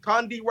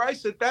Condi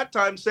Rice at that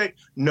time say,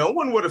 no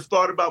one would have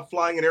thought about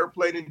flying an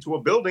airplane into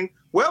a building.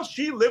 Well,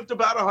 she worked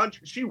about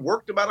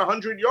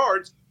 100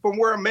 yards from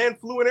where a man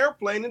flew an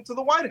airplane into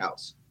the White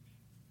House,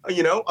 a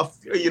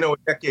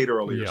decade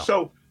earlier. Yeah.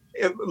 So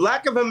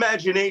lack of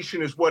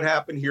imagination is what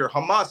happened here.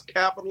 Hamas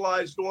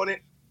capitalized on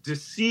it,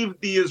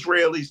 deceived the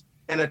Israelis,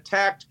 and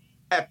attacked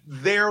at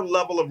their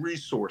level of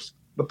resource.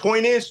 The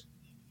point is,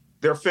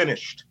 they're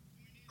finished.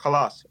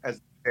 Khalas,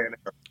 as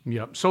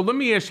yeah. So let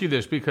me ask you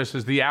this, because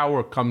as the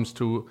hour comes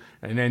to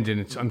an end,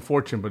 and it's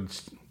unfortunate,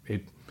 but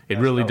it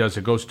really does.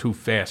 It goes too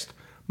fast.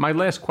 My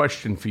last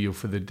question for you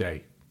for the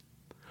day.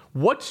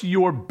 What's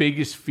your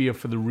biggest fear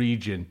for the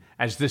region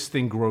as this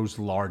thing grows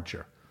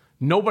larger?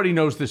 Nobody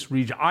knows this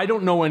region. I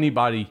don't know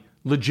anybody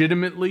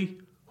legitimately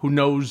who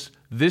knows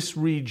this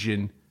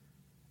region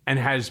and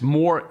has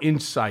more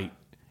insight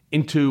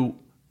into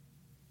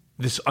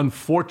this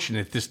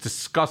unfortunate, this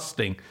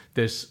disgusting,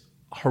 this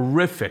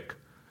horrific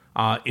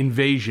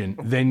invasion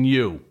than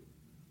you.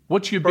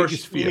 What's your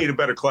biggest fear? You need a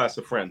better class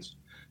of friends.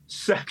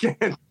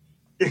 Second,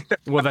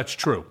 well, that's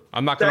true.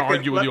 I'm not going to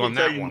argue with you on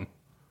that one.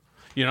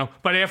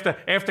 But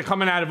after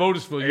coming out of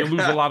Otisville, you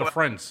lose a lot of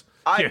friends.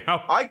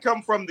 I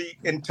come from the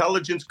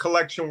intelligence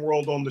collection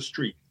world on the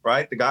street,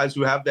 right? The guys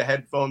who have the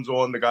headphones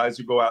on, the guys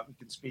who go out and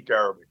can speak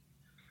Arabic.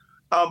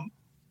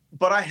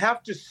 But I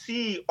have to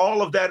see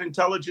all of that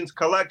intelligence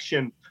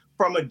collection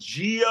from a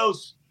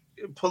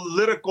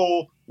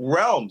geopolitical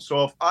realm.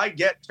 So if I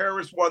get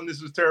terrorist one,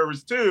 this is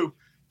terrorist two,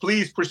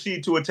 please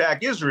proceed to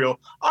attack Israel,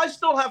 I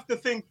still have to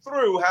think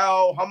through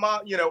how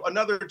Hamas,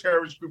 another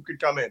terrorist group could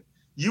come in.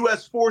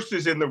 U.S.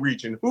 forces in the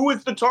region. Who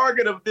is the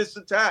target of this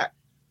attack?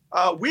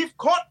 We've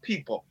caught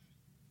people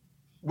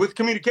with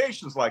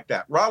communications like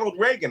that. Ronald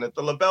Reagan at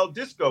the LaBelle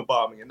Disco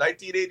bombing in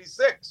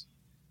 1986,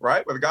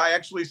 right? Where the guy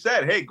actually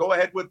said, hey, go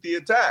ahead with the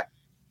attack.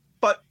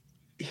 But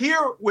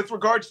here, with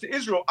regards to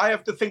Israel, I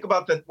have to think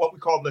about what we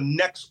call the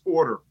next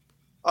order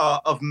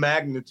of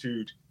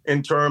magnitude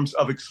in terms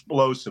of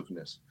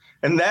explosiveness.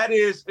 And that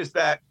is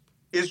that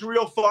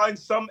Israel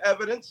finds some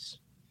evidence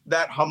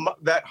that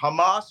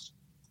Hamas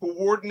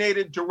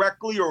coordinated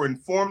directly or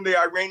informed the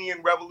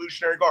Iranian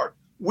Revolutionary Guard.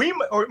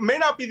 Or it may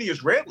not be the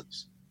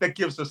Israelis that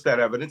gives us that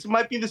evidence. It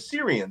might be the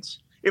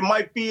Syrians. It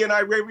might be an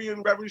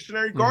Iranian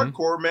Revolutionary Guard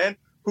Corps man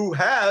who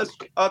has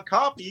a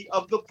copy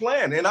of the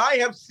plan. And I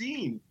have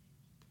seen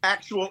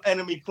actual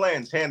enemy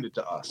plans handed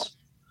to us.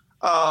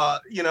 A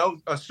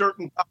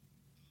certain...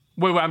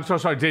 Wait, I'm so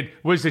sorry.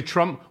 Was it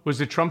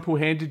Trump who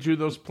handed you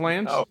those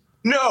plans?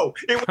 No,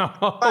 it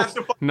was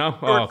classified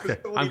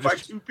okay. by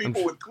two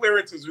people with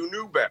clearances who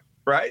knew better,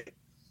 right?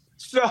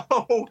 So,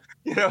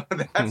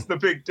 that's the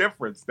big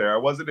difference there. I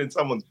wasn't in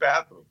someone's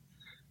bathroom.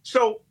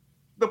 So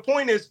the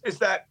point is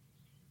that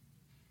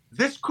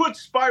this could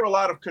spiral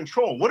out of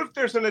control. What if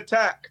there's an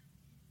attack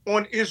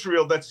on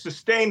Israel that's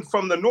sustained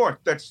from the north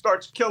that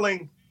starts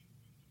killing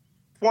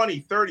 20,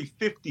 30,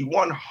 50,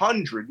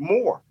 100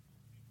 more?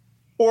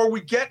 Or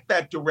we get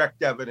that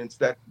direct evidence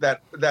that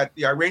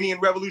the Iranian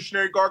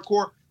Revolutionary Guard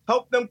Corps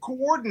helped them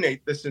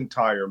coordinate this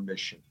entire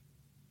mission,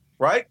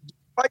 right?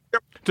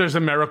 Does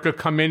America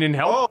come in and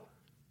help?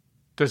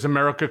 Does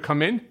America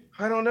come in?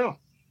 I don't know.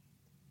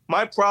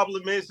 My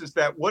problem is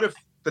that what if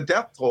the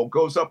death toll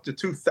goes up to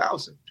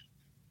 2,000?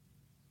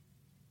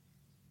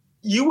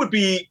 You would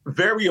be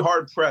very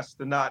hard-pressed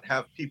to not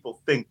have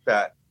people think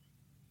that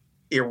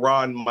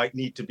Iran might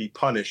need to be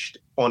punished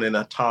on an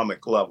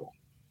atomic level.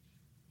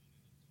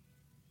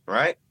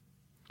 Right?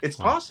 It's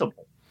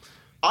possible.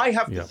 I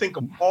have to think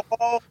of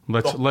all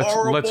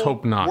let's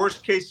hope not.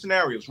 Worst-case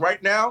scenarios.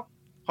 Right now,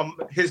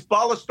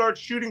 Hezbollah starts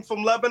shooting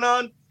from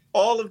Lebanon.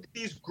 All of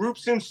these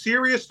groups in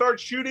Syria start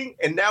shooting,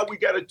 and now we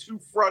got a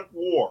two-front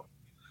war.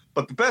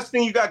 But the best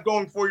thing you got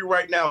going for you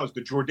right now is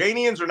the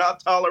Jordanians are not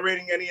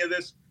tolerating any of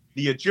this.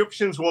 The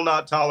Egyptians will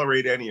not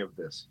tolerate any of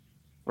this,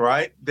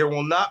 right? There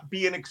will not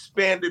be an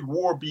expanded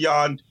war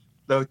beyond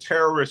the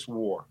terrorist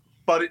war.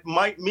 But it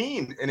might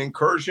mean an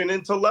incursion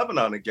into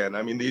Lebanon again.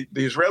 I mean, the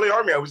Israeli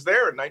army, I was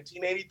there in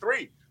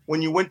 1983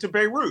 when you went to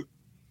Beirut.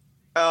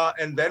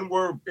 And then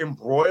we're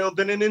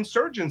embroiled in an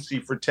insurgency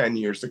for 10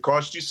 years that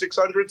cost you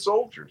 600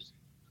 soldiers.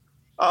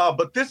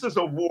 But this is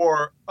a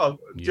war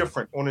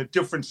different, on a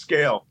different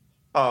scale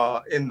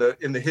in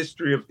the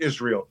history of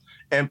Israel.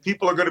 And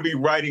people are going to be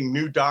writing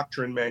new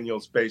doctrine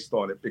manuals based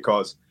on it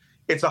because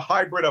it's a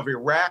hybrid of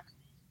Iraq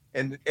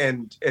and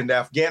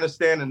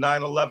Afghanistan and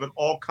 9/11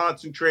 all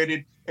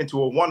concentrated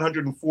into a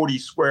 140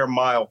 square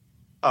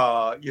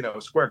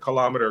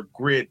kilometer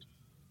grid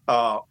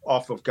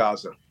off of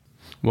Gaza.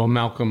 Well,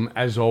 Malcolm,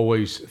 as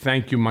always,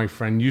 thank you, my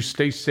friend. You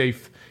stay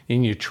safe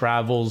in your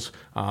travels.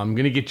 I'm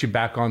going to get you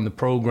back on the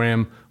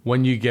program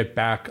when you get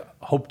back.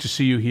 Hope to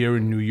see you here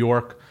in New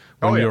York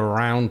when you're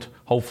around.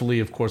 Hopefully,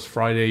 of course,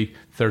 Friday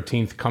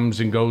 13th comes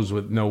and goes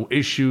with no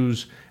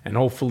issues, and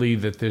hopefully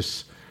that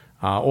this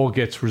all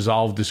gets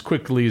resolved as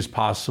quickly as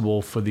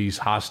possible for these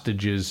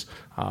hostages,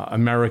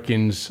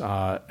 Americans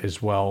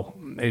as well.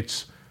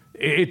 It's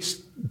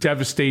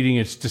devastating.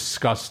 It's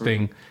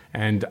disgusting,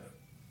 and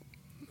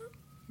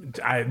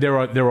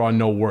there are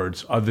no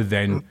words other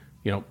than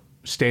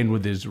stand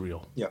with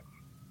Israel. Yeah,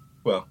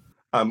 well,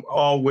 I'm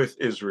all with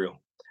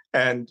Israel,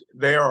 and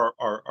they are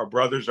our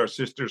brothers, our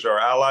sisters, our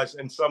allies,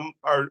 and some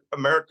are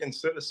American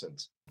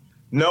citizens.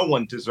 No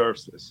one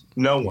deserves this.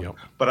 No one. Yep.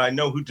 But I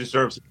know who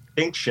deserves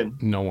extinction.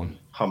 No one.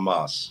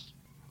 Hamas.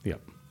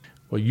 Yep.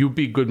 Well, you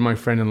be good, my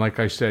friend, and like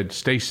I said,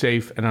 stay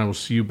safe, and I will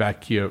see you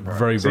back here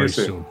very, very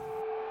soon.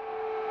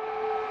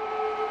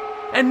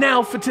 And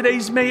now for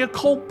today's Mea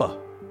Culpa.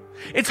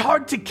 It's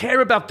hard to care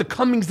about the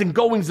comings and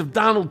goings of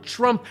Donald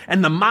Trump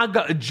and the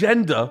MAGA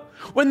agenda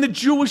when the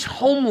Jewish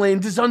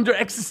homeland is under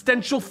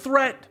existential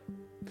threat.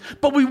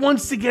 But we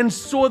once again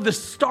saw the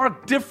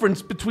stark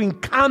difference between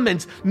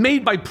comments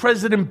made by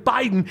President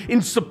Biden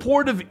in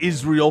support of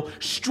Israel,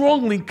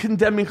 strongly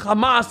condemning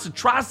Hamas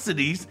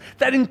atrocities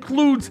that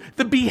includes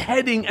the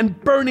beheading and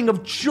burning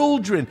of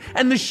children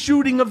and the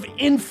shooting of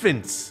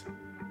infants,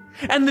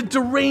 and the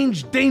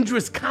deranged,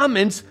 dangerous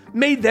comments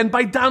made then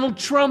by Donald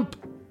Trump.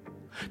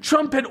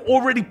 Trump had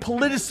already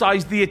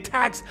politicized the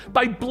attacks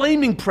by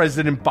blaming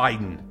President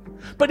Biden,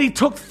 but he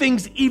took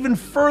things even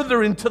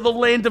further into the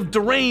land of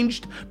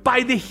deranged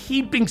by the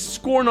heaping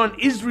scorn on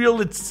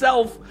Israel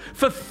itself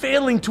for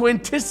failing to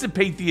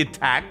anticipate the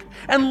attack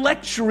and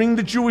lecturing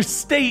the Jewish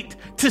state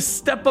to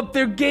step up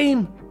their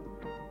game.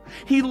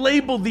 He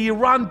labeled the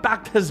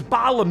Iran-backed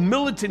Hezbollah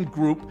militant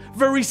group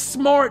very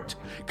smart,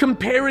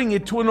 comparing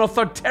it to an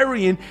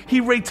authoritarian he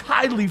rates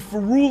highly for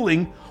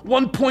ruling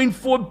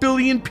 1.4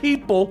 billion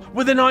people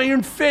with an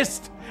iron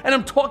fist. And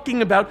I'm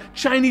talking about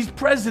Chinese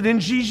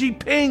President Xi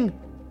Jinping.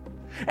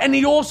 And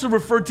he also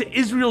referred to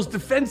Israel's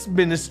defense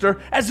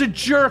minister as a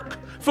jerk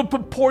for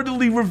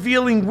purportedly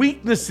revealing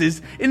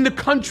weaknesses in the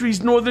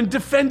country's northern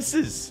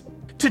defenses.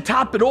 To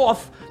top it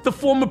off, the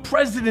former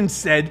president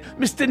said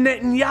Mr.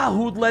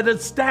 Netanyahu let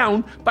us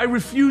down by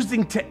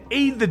refusing to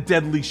aid the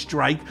deadly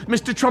strike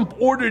Mr. Trump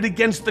ordered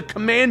against the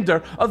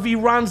commander of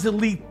Iran's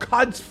elite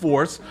Quds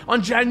force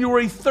on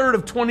January 3rd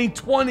of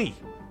 2020.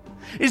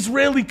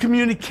 Israeli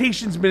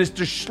Communications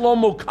Minister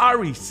Shlomo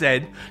Kari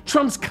said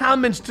Trump's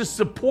comments to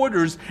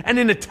supporters and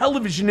in a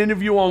television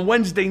interview on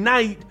Wednesday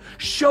night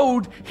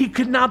showed he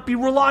could not be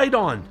relied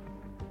on.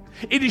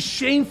 It is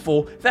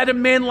shameful that a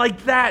man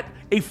like that,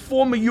 a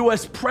former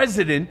U.S.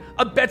 president,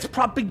 abets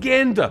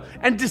propaganda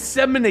and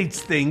disseminates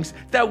things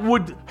that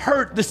would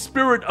hurt the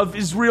spirit of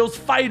Israel's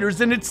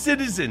fighters and its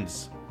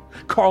citizens,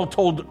 Carl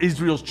told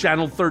Israel's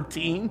Channel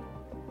 13.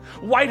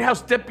 White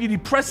House Deputy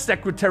Press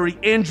Secretary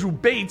Andrew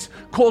Bates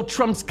called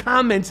Trump's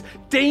comments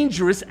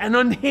dangerous and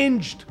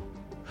unhinged.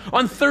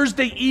 On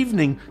Thursday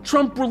evening,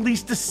 Trump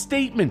released a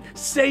statement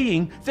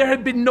saying there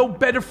had been no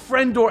better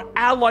friend or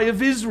ally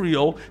of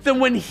Israel than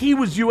when he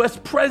was U.S.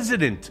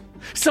 president,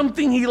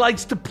 something he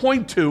likes to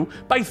point to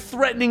by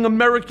threatening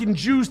American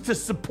Jews to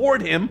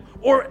support him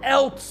or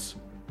else.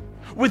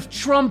 With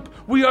Trump,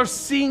 we are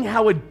seeing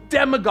how a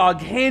demagogue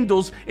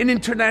handles an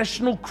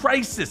international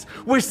crisis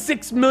where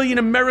 6 million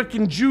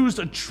American Jews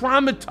are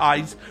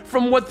traumatized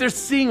from what they're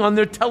seeing on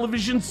their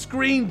television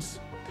screens.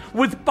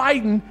 With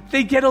Biden,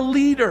 they get a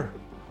leader.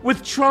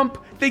 With Trump,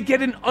 they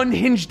get an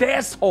unhinged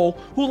asshole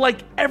who,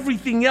 like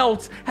everything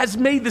else, has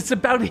made this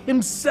about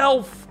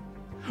himself.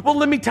 Well,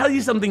 let me tell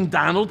you something,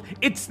 Donald.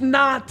 It's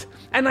not.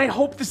 And I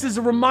hope this is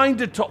a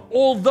reminder to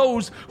all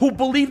those who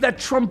believe that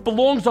Trump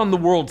belongs on the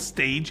world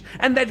stage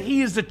and that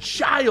he is a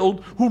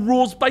child who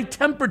rules by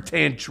temper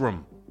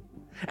tantrum.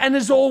 And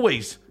as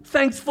always,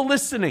 thanks for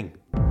listening.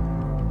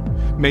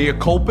 Mea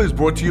Culpa is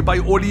brought to you by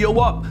Audio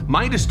Up,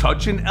 Midas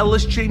Touch, and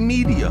LSJ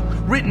Media.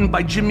 Written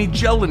by Jimmy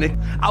Jelinek.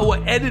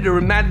 Our editor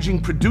and managing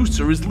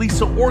producer is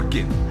Lisa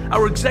Orkin.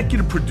 Our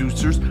executive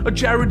producers are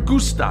Jared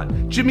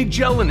Gustad, Jimmy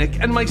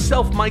Jelinek, and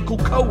myself, Michael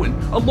Cohen,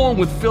 along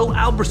with Phil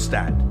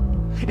Alberstadt.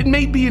 It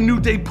may be a new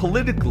day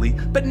politically,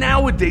 but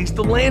nowadays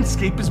the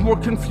landscape is more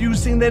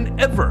confusing than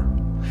ever.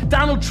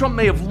 Donald Trump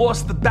may have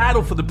lost the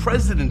battle for the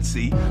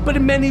presidency, but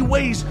in many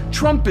ways,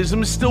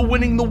 Trumpism is still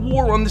winning the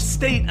war on the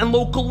state and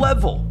local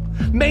level.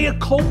 Mea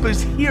Culpa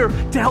is here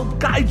to help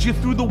guide you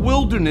through the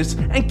wilderness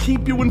and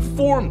keep you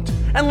informed.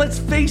 And let's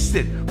face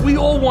it, we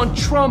all want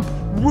Trump,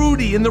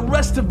 Rudy, and the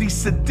rest of these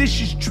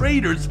seditious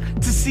traitors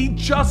to see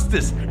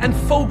justice. And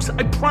folks,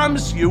 I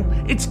promise you,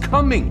 it's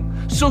coming.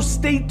 So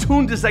stay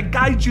tuned as I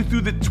guide you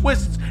through the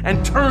twists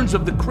and turns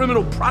of the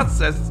criminal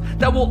process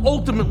that will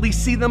ultimately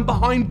see them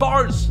behind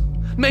bars.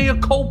 Mea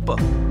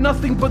Culpa,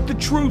 nothing but the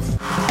truth.